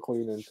Cleveland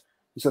McLean and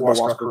you said the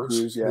Wascar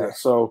Cruz, yeah.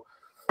 So,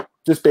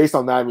 just based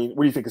on that, I mean,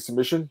 what do you think? A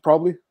submission,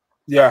 probably?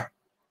 Yeah.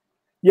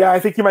 Yeah, I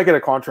think he might get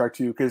a contract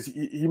too because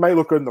he might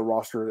look good in the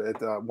roster at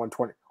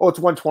 120. Oh, it's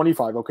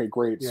 125. Okay,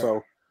 great. Yeah.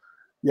 So,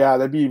 yeah,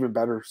 that'd be even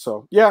better.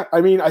 So, yeah,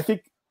 I mean, I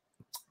think.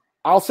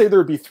 I'll say there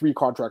would be 3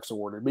 contracts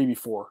awarded, maybe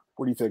 4.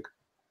 What do you think?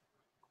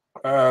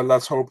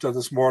 Let's hope that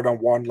it's more than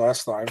one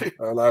last time.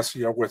 Last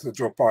year with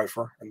Joe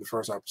Pfeiffer in the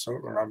first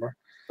episode, remember?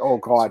 Oh,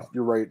 God,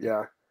 you're right,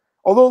 yeah.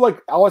 Although,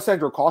 like,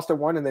 Alessandro Costa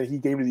won, and then he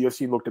came to the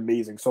UFC and looked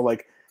amazing. So,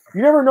 like,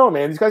 you never know,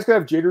 man. These guys could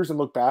have jitters and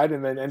look bad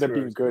and then end up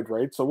being good,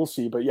 right? So we'll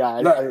see. But,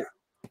 yeah,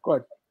 go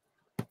ahead.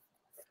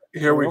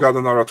 Here we got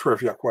another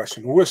trivia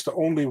question. Who is the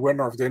only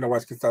winner of Dana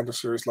White Contender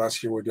Series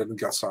last year who didn't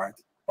get signed?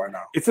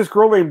 Now. It's this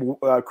girl named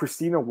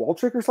Christina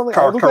Walczyk or something.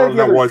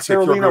 Carolina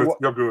Walczyk.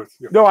 You're good.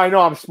 No, I know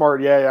I'm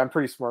smart. Yeah, I'm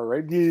pretty smart,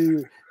 right?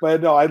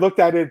 But no, I looked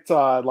at it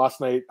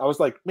last night. I was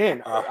like,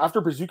 man,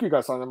 after Bazooka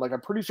got signed, I'm like, I'm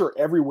pretty sure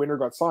every winner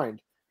got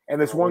signed.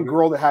 And this one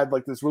girl that had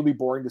like this really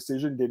boring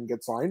decision didn't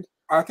get signed.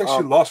 I think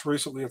she lost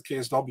recently at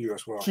KSW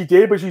as well. She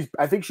did, but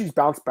I think she's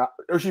bounced back.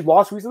 Or she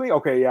lost recently?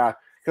 Okay, yeah.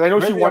 Because I know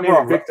she won in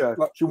Invicta.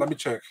 Let me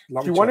check.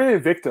 She won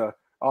in Invicta.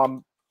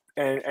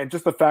 And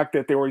just the fact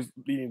that they were always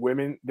beating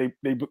women,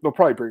 they'll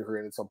probably bring her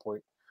in at some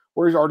point.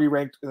 Where's already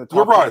ranked in the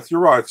top?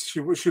 You're right.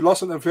 She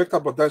lost in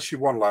Invicta, but then she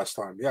won last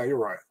time. Yeah, you're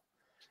right.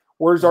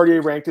 Where's already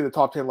ranked in the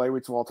top 10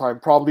 lightweights of all time?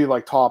 Probably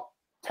like top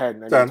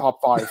 10. I mean,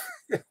 top 5.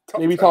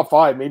 Maybe 10. Top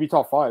 5. Maybe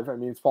top 5. I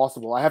mean, it's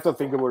possible. I have to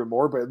think about it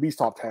more, but at least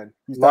top 10.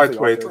 He's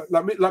lightweight.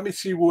 Let me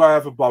see who I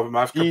have above him.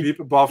 I have Khabib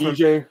above him.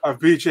 I have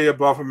BJ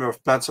above him. I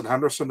have Benson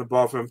Henderson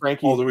above him.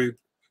 Frankie.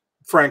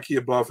 Frankie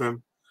above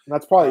him. And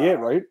that's probably it,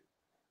 right?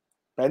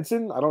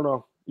 Benson? I don't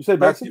know. You said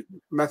Benson?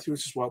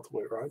 Matthews is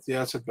welterweight, right?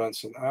 Yeah, I said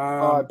Benson.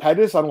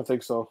 Pettis? I don't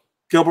think so.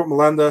 Gilbert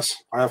Melendez,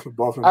 I have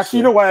above him. Actually,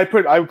 you know what?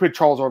 I would put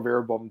Charles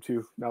Oliveira above him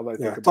too. Now that I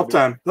think about top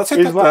 10. Let's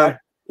say top 10.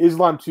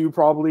 Islam 2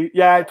 probably.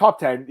 Yeah, top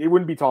 10. It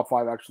wouldn't be top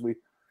 5 actually.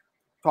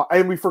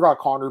 And we forgot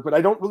Connor, but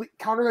I don't really.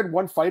 Connor had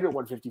one fight at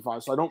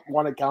 155, so I don't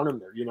want to count him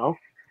there. You know.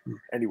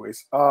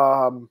 Anyways,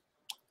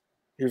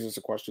 here's just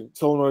a question: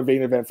 Illinois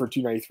main event for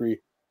 293.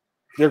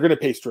 They're going to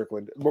pay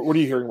Strickland. What are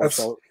you hearing,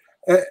 Marcel?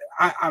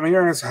 I'm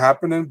hearing it's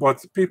happening,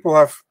 but people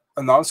have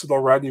announced it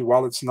already.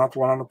 While it's not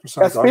 100%.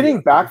 That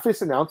spinning back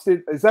fist announced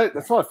it.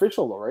 That's not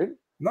official though, right?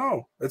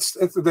 No, it's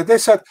they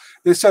said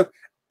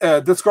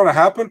that's going to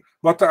happen,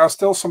 but there are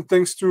still some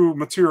things to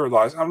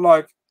materialize. I'm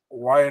like,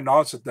 why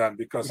announce it then?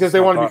 Because they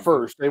want to be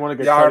first. They want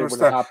to get credit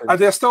when it happens. And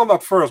they're still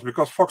not first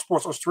because Fox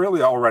Sports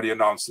Australia already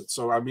announced it.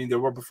 So I mean, they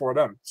were before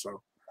them.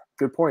 So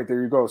good point.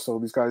 There you go. So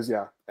these guys,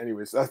 yeah.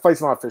 Anyways, that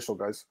fight's not official,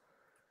 guys.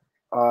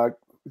 Who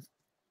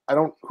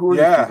are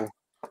these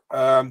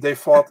people? They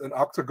fought in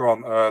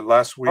Octagon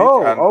last week.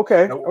 Oh,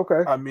 okay.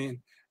 I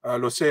mean,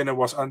 Lucena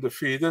was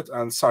undefeated,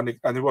 and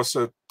he was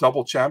a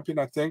double champion,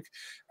 I think.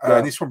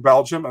 And he's from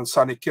Belgium. And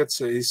Sonny Kitts,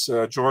 he's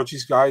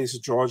Georgie's guy. He's a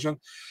Georgian,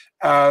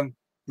 and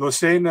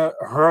Lucena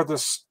hurt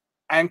his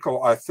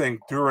ankle, I think,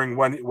 during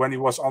when he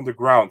was on the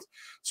ground.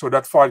 So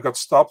that fight got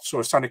stopped.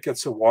 So Sonny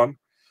Kitts won.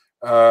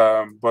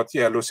 But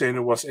yeah,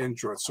 Lucena was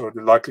injured, so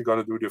they're likely going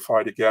to do the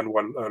fight again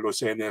when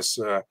Lucena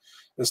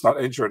is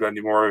not injured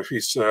anymore if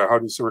he's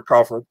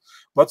recovered.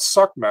 But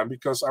sucked, man,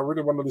 because I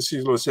really wanted to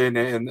see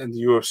Lucena in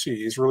the UFC.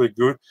 He's really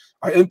good.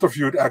 I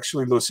interviewed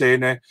actually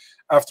Lucena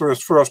after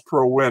his first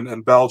pro win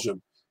in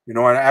Belgium. You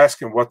know, and I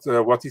asked him what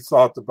he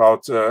thought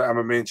about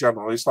MMA in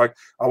general. He's like,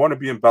 I want to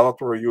be in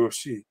Bellator or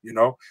UFC, you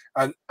know?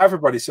 And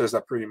everybody says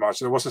that pretty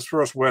much. It was his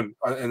first win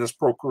in his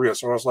pro career.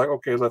 So I was like,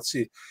 okay, let's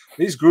see.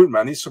 He's good,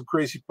 man. He's some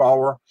crazy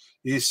power.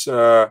 He's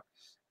a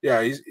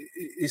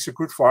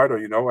good fighter,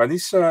 you know? And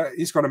he's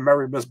going to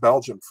marry Miss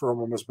Belgium,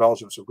 former Miss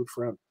Belgium. So good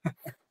for him.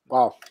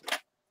 Wow.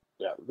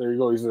 Yeah, there you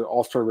go. He's an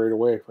all-star right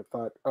away with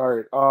that. All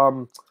right.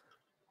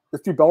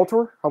 Let's do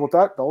Bellator. How about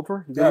that?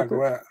 Bellator? Yeah,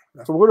 go ahead.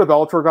 Yeah. So we'll go to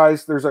Bellator,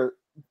 guys. There's a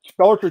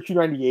Bellator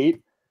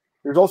 298.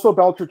 There's also a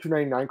Bellator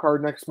 299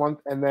 card next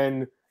month, and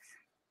then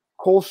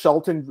Cole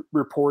Shelton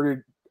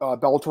reported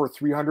Bellator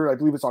 300. I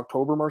believe it's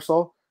October,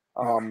 Marcel.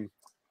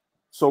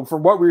 So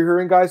from what we're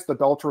hearing, guys, the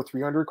Bellator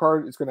 300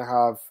 card is going to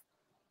have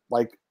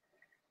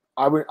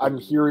I'm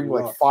hearing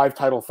like 5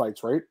 title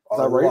fights, right? Is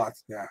that right? Lot.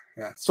 Yeah.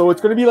 So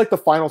it's going to be like the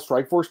final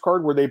Strikeforce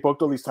card where they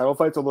booked all these title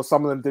fights, although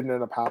some of them didn't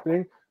end up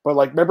happening. But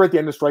like, remember at the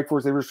end of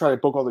Strikeforce, they were just trying to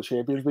book all the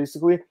champions,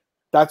 basically.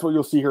 That's what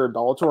you'll see here in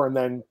Bellator, and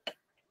then.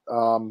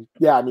 I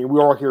mean,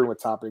 we're all hearing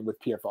what's happening with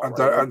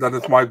PFL. And then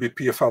it might be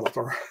PFL.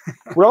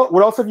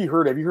 What else have you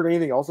heard? Have you heard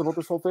anything else about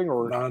this whole thing?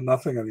 Or no,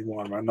 nothing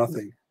anymore, man.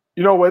 Nothing.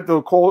 You know what?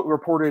 The Cole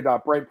reported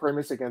Brian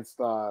Primus against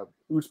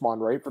Usman,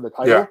 right, for the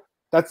title.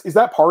 Yeah. Is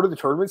that part of the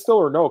tournament still,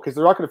 or no? Because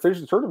they're not going to finish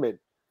the tournament.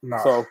 No.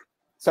 So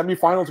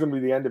semifinals going to be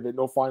the end of it.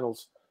 No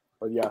finals.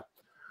 But yeah.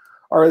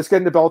 All right, let's get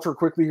into Bellator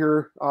quickly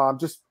here.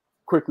 Just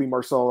quickly,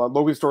 Marcel.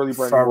 Logan Storley,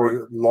 Brandon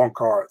Ward. Long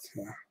card.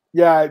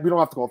 Yeah, we don't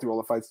have to go through all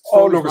the fights.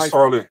 Logan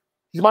Storley.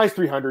 He's minus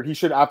 300. He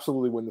should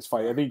absolutely win this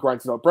fight. I think he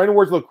grinds it out. Brandon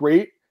Ward's look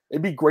great.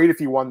 It'd be great if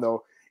he won,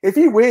 though. If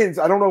he wins,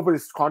 I don't know what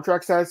his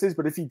contract status is,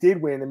 but if he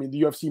did win, I mean,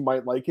 the UFC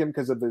might like him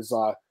because of his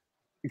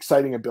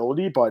exciting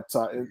ability, but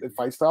in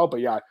fight style. But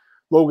yeah,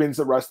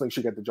 Logan's at wrestling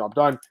should get the job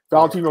done.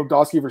 Valentin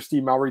Rodowski versus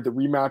Steve Mallory, the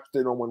rematch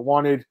that no one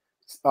wanted.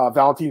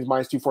 Valentin's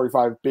minus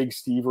 245. Big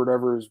Steve or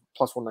whatever is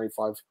plus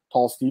 195.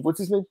 Tall Steve. What's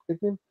his name?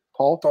 Nickname?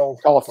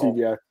 Tall Steve,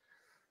 yeah.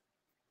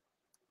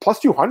 Plus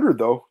 200,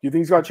 though. Do you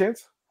think he's got a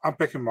chance? I'm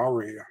picking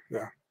Maury here.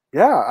 Yeah.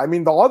 Yeah, I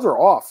mean, the odds are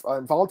off.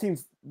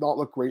 Valentin's not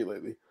looked great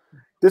lately.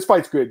 This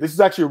fight's good. This is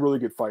actually a really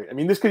good fight. I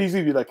mean, this could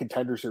easily be like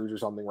Contender Series or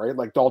something, right?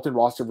 Like Dalton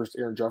Roster versus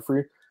Aaron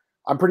Jeffrey.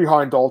 I'm pretty high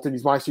on Dalton.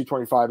 He's minus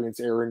 225 against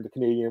Aaron, the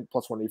Canadian,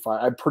 plus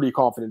 185. I'm pretty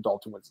confident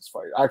Dalton wins this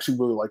fight. I actually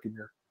really like him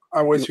here.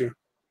 I'm with you.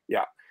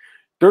 Yeah.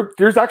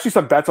 There's actually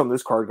some bets on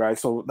this card,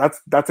 guys. So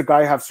that's a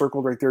guy I have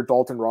circled right there,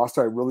 Dalton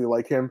Roster. I really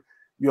like him.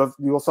 You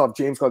also have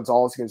James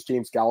Gonzalez against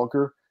James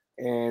Gallagher.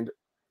 And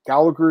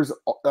Gallagher's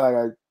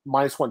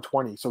minus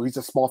 120, so he's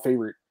a small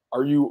favorite.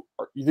 You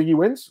think he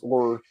wins,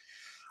 or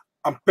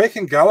I'm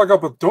picking Gallagher,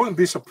 but don't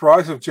be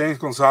surprised if James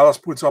Gonzalez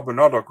puts up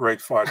another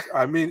great fight.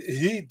 I mean,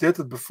 he did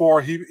it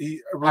before.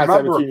 He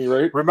Sabatini,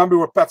 right? remember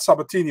with Pat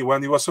Sabatini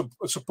when he was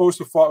supposed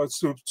to fight,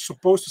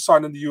 supposed to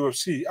sign in the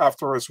UFC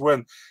after his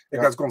win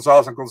against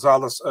Gonzalez, and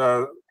Gonzalez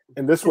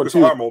and this one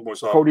too,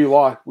 Cody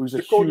Law, who's a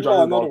huge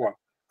underdog. Another one.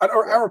 And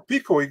Aaron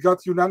Pico, he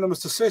got unanimous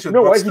decision.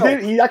 No, he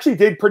did. He actually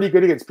did pretty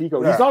good against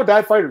Pico. He's not a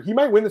bad fighter. He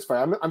might win this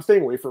fight. I'm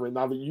staying away from it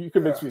now that you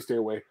convinced me to stay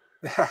away.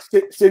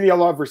 Sidney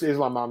Allah versus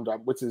Islam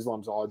Mamdouh. What's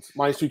Islam's odds?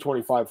 Minus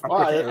 225.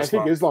 I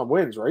think Islam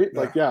wins, right?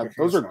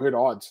 Those are good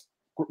odds.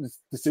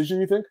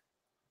 Decision, you think?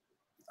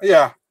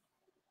 Yeah.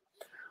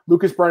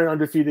 Lucas Brennan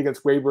undefeated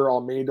against Weber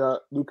Almeida.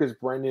 Lucas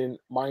Brennan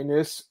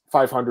minus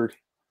 500.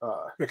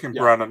 Picking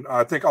Brennan.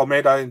 I think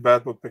Almeida in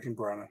bed, but picking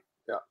Brennan.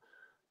 Yeah.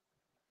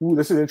 Ooh,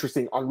 this is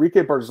interesting.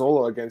 Enrique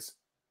Barzola against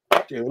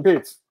Jalen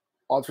Bates.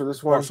 Odds for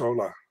this one.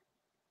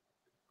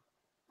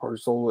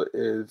 Barzola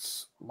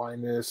is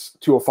minus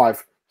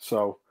 205.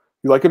 So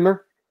you like him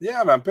there?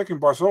 Yeah, man. Picking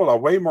Barzola.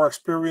 Way more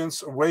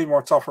experience, way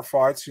more tougher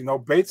fights. You know,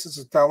 Bates is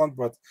a talent,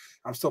 but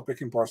I'm still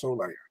picking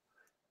Barzola here.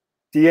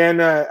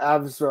 Deanna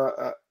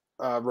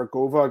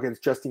Ragova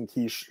against Justine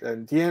Kish.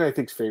 And Deanna, I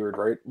think, is favored,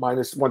 right?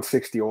 Minus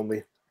 160 only.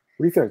 What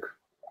do you think?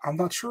 I'm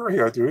not sure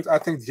here, dude. I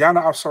think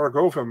Diana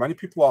Avsaragova, many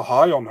people are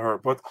high on her,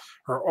 but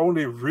her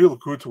only real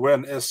good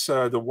win is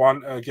the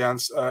one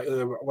against,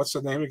 what's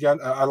the name again?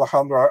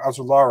 Alejandra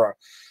Azulara,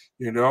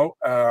 you know?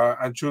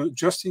 And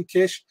Justine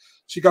Kish,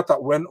 she got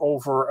that win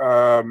over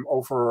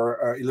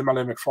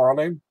Ilimale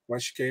McFarlane when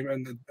she came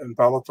in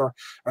Bellator,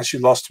 and she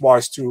lost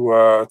twice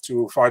to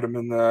fight him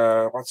in,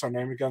 what's her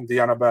name again?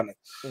 Deanna Bennett.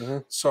 Mm-hmm.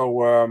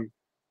 So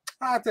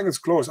I think it's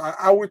close.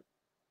 I would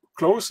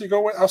closely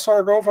go with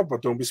Asaragova,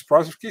 but don't be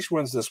surprised if Kish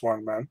wins this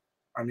one, man.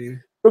 I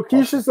mean, but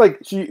Kish is like,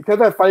 she had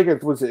that fight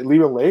against, was it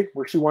Leo Lay,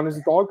 where she won as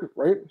a dog,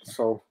 right?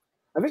 So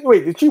I think,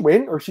 wait, did she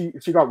win or she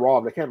got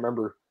robbed? I can't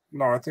remember.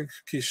 No, I think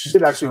Kish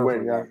did actually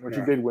win,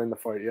 she did win the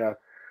fight, yeah.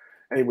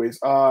 Anyways,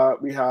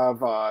 we have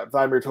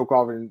Vladimir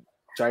Tokov and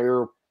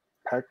Jair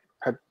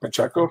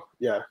Pacheco.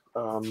 Yeah,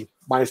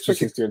 minus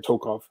 260 on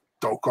Tokov.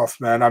 Tokov,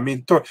 man. I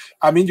mean,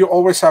 you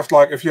always have,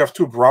 like, if you have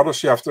two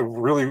brothers, you have to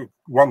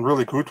one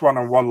really good one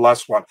and one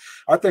less one.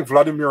 I think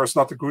Vladimir is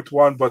not the good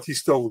one, but he's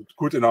still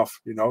good enough,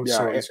 you know. Yeah,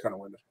 so he's gonna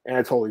win it.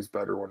 Anatoly's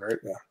better one, right?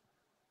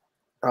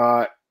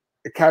 Yeah.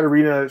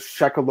 Katerina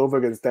Shekalova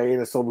against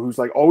Diana Silva, who's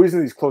like always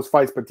in these close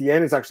fights, but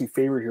Diana is actually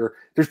favored here.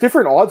 There's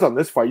different odds on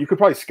this fight. You could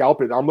probably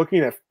scalp it. I'm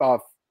looking at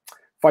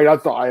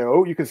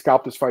FightOdds.io. You can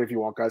scalp this fight if you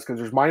want, guys, because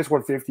there's minus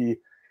 150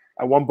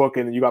 at one book,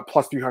 and then you got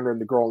plus 300 in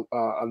the girl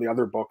on the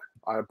other book,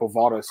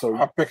 Bovada. So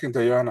I'm picking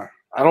Diana.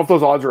 I don't know if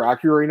those odds are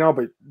accurate right now,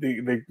 but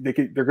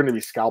they're going to be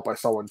scalped by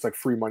someone. It's like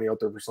free money out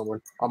there for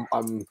someone.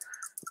 I'm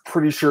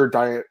pretty sure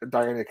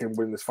Diana can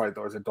win this fight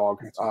though as a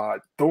dog.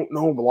 Don't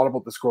know a lot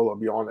about this girl, I'll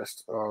be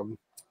honest.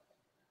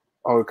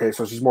 Okay,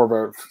 so she's more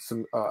of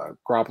a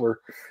grappler.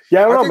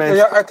 Yeah, I don't know,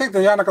 man. I think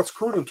Diana got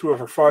screwed in 2 of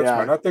her fights,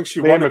 man. I think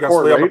she won against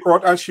Leah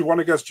McCourt, and she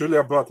won against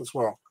Julia Butt as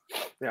well.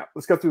 Yeah,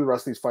 let's get through the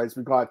rest of these fights.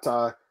 We got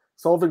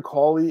Sullivan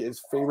Cauley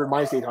is favored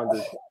minus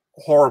 800.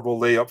 Horrible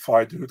layup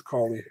fight, dude.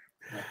 Cauley.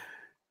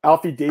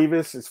 Alfie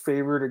Davis is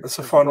favored. That's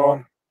a fun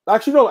one.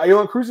 Actually, no.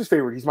 Elon Cruz is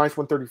favored. He's minus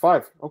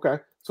 135.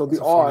 Okay, so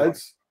the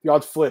odds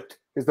flipped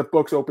because the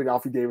books open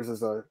Alfie Davis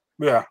as a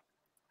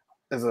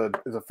as a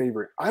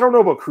favorite. I don't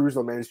know about Cruz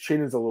though, man. His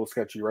chin is a little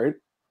sketchy, right?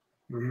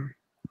 Mm-hmm.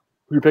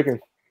 Who you picking?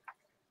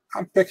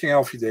 I'm picking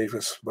Alfie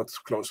Davis, but it's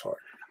close fight.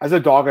 As a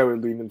dog, I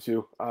would lean him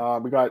too.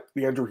 We got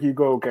Leandro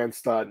Higo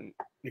against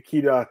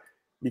Nikita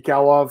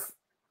Mikhailov.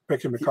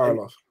 Picking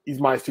Mikhailov.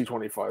 He's minus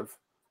 225.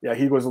 Yeah,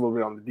 he goes a little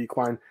bit on the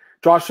decline.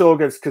 Josh Hill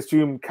against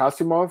Kasum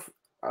Kasimov.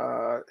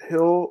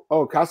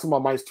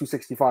 Kasimov minus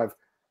 265.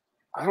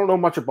 I don't know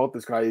much about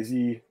this guy.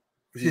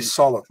 He's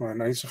solid, man.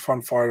 He's a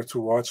fun fighter to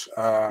watch.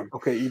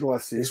 Okay, Eagle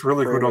SC. He's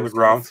really good on the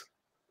ground.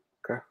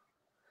 Okay.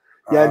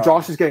 Yeah, and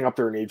Josh is getting up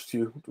there in age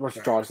too. What's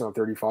Josh now?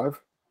 35.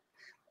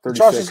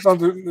 Josh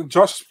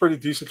is pretty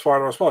decent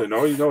fighter as well. You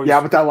know.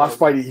 Yeah, but that last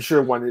fight he should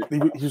have won it.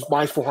 He was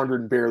minus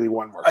 400 and barely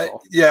won. I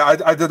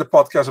did a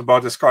podcast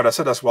about this card. I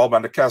said as well,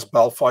 man. The Cass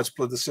Bell fight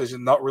split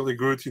decision, not really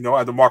good. You know,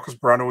 and the Marcus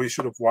Brano, he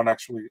should have won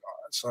actually.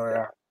 So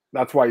yeah.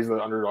 That's why he's the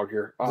underdog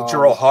here. The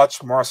Gerald Hodge,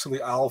 Marceli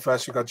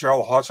Alves. You got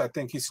Gerald Hodge. I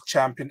think he's a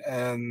champion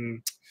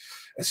in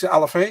is it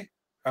LFA?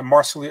 And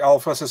Marceli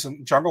Alves is a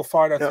jungle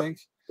fight, I think.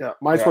 Yeah,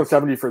 minus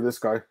 170 for this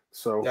guy.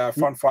 So yeah,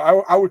 fun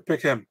fight. I would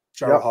pick him,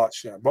 Gerald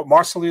Hodge. Yeah, but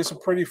Marceli is a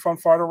pretty fun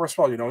fighter as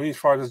well. You know, he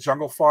fights a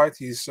jungle fight.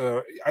 He's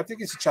I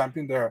think he's a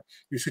champion there.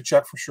 You should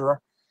check for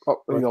sure.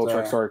 Oh, let me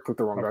check. Sorry, clicked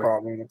the wrong guy. No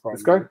problem.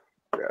 This guy?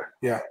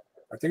 Yeah.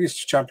 I think he's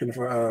champion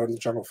for the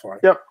jungle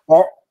fight. Yep.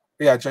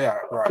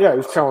 Right. Yeah, he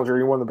was challenger.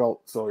 He won the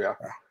belt. So yeah.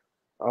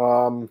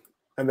 And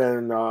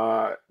then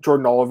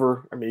Jordan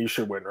Oliver. I mean, he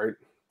should win, right?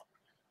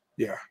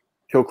 Yeah.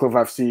 Hillcliff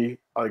FC,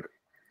 like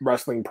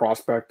wrestling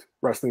prospect,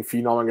 wrestling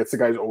phenom against the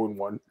guy's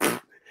 0-1.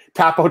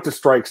 Tap out to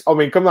strikes. I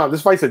mean, come on,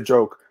 this fight's a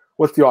joke.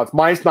 What's the odds?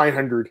 Minus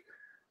 900.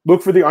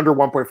 Look for the under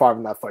 1.5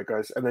 in that fight,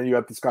 guys. And then you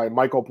got this guy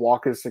Michael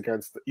Blockus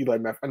against Eli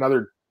Meff.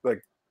 Another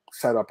like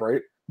setup,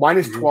 right?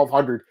 minus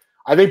 1,200.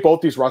 I think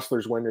both these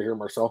wrestlers win here,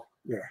 Marcel.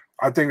 Yeah,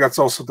 I think that's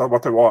also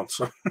what they want.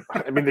 So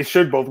I mean, they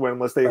should both win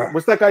unless they.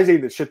 What's that guy's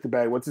name that shit the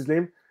bed? What's his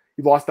name?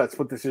 He lost that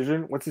split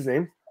decision. What's his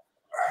name?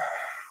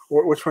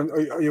 Which one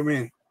you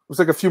mean? It was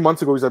like a few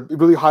months ago. He's a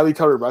really highly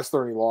touted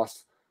wrestler, and he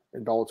lost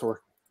in Bellator.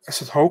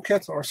 Is it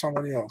Hokit or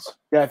somebody else?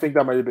 Yeah, I think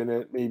that might have been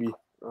it. Maybe.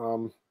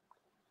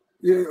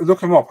 Yeah,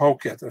 look him up,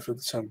 Hokit, if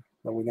it's him.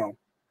 Then we know.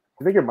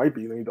 I think it might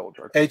be. Let me double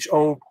check.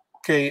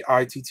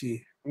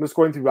 Hokitt. I'm just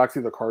going back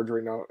through the cards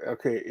right now.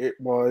 Okay, it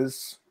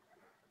was.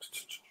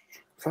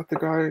 Is that the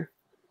guy? I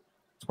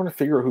just want to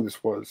figure out who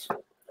this was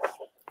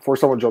before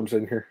someone jumps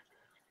in here.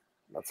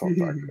 That's all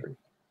back there.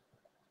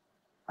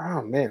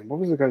 Oh man, what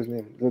was the guy's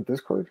name? Is it this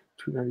card?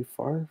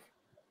 295.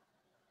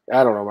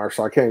 I don't know,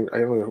 Marcel. I don't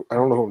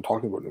know who I'm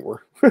talking about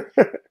anymore.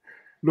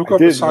 Look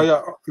up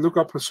Messiah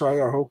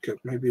Hokit.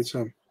 Maybe it's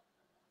him.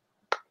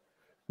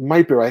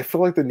 Might be. I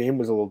feel like the name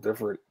was a little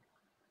different.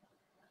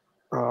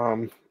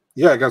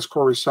 Yeah, against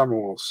Corey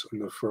Samuels in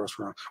the first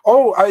round.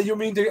 Oh, you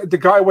mean the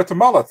guy with the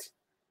mullet?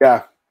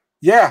 Yeah.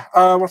 Yeah.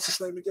 What's his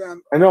name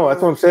again? I know.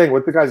 That's what I'm saying.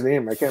 What's the guy's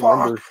name? I can't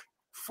remember.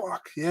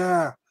 Fuck.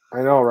 Yeah.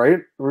 I know, right?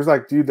 It was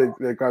like, dude,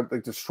 that got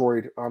like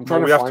destroyed. I'm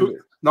trying to find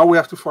it. Now we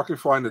have to fucking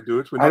find it,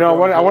 dude. I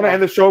know. I want to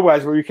end the show,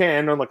 guys, but we can't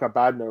end on like a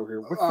bad note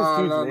here. What's this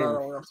dude's name?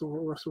 No. We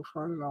have to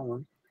find that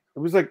one. It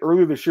was like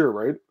earlier this year,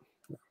 right?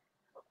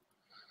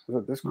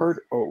 Was it this card?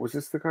 Oh, was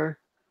this the guy?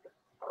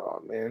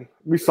 Oh man,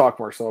 we suck,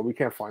 Marcel. We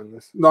can't find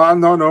this.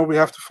 No. We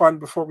have to find it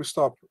before we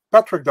stop.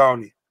 Patrick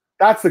Downey.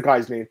 That's the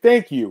guy's name.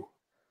 Thank you.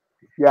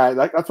 Yeah,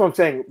 that's what I'm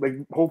saying. Like,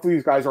 hopefully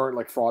these guys aren't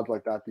like frauds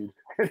like that, dude.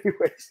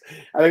 Anyways,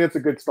 I think it's a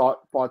good spot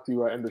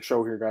to end the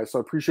show here, guys. So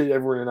I appreciate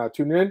everyone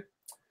tuning in.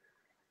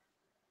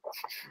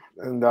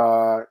 And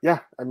yeah,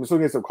 I'm just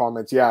looking at some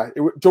comments. Yeah,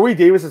 Joey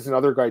Davis is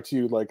another guy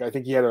too. Like, I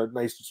think he had a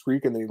nice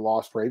streak and then he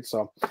lost, right?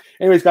 So,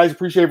 anyways, guys,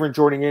 appreciate everyone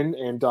joining in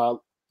and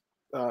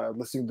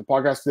listening to the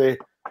podcast today.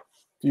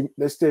 If you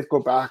missed it, go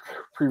back,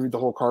 preview the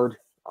whole card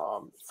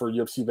for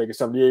UFC Vegas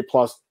 78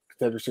 plus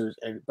Contender Series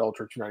and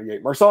Bellator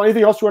 298. Marcel,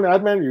 anything else you want to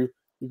add, man? You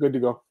good to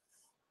go?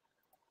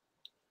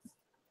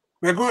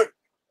 We're good.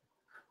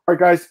 All right,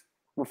 guys,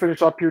 we'll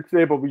finish up here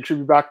today, but we should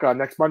be back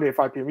next Monday at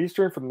 5 p.m.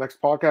 Eastern for the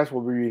next podcast.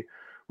 We'll be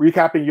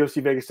recapping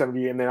UFC Vegas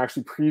 78 and then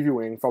actually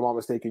previewing, if I'm not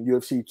mistaken,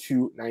 UFC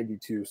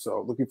 292.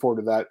 So looking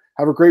forward to that.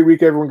 Have a great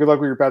week, everyone. Good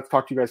luck with your bets.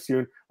 Talk to you guys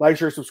soon. Like,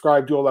 share,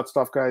 subscribe, do all that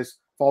stuff, guys.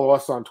 Follow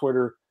us on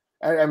Twitter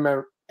at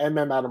MM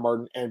Adam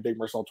Martin and Big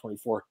Marcel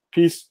 24.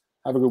 Peace.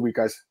 Have a good week,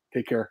 guys.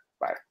 Take care.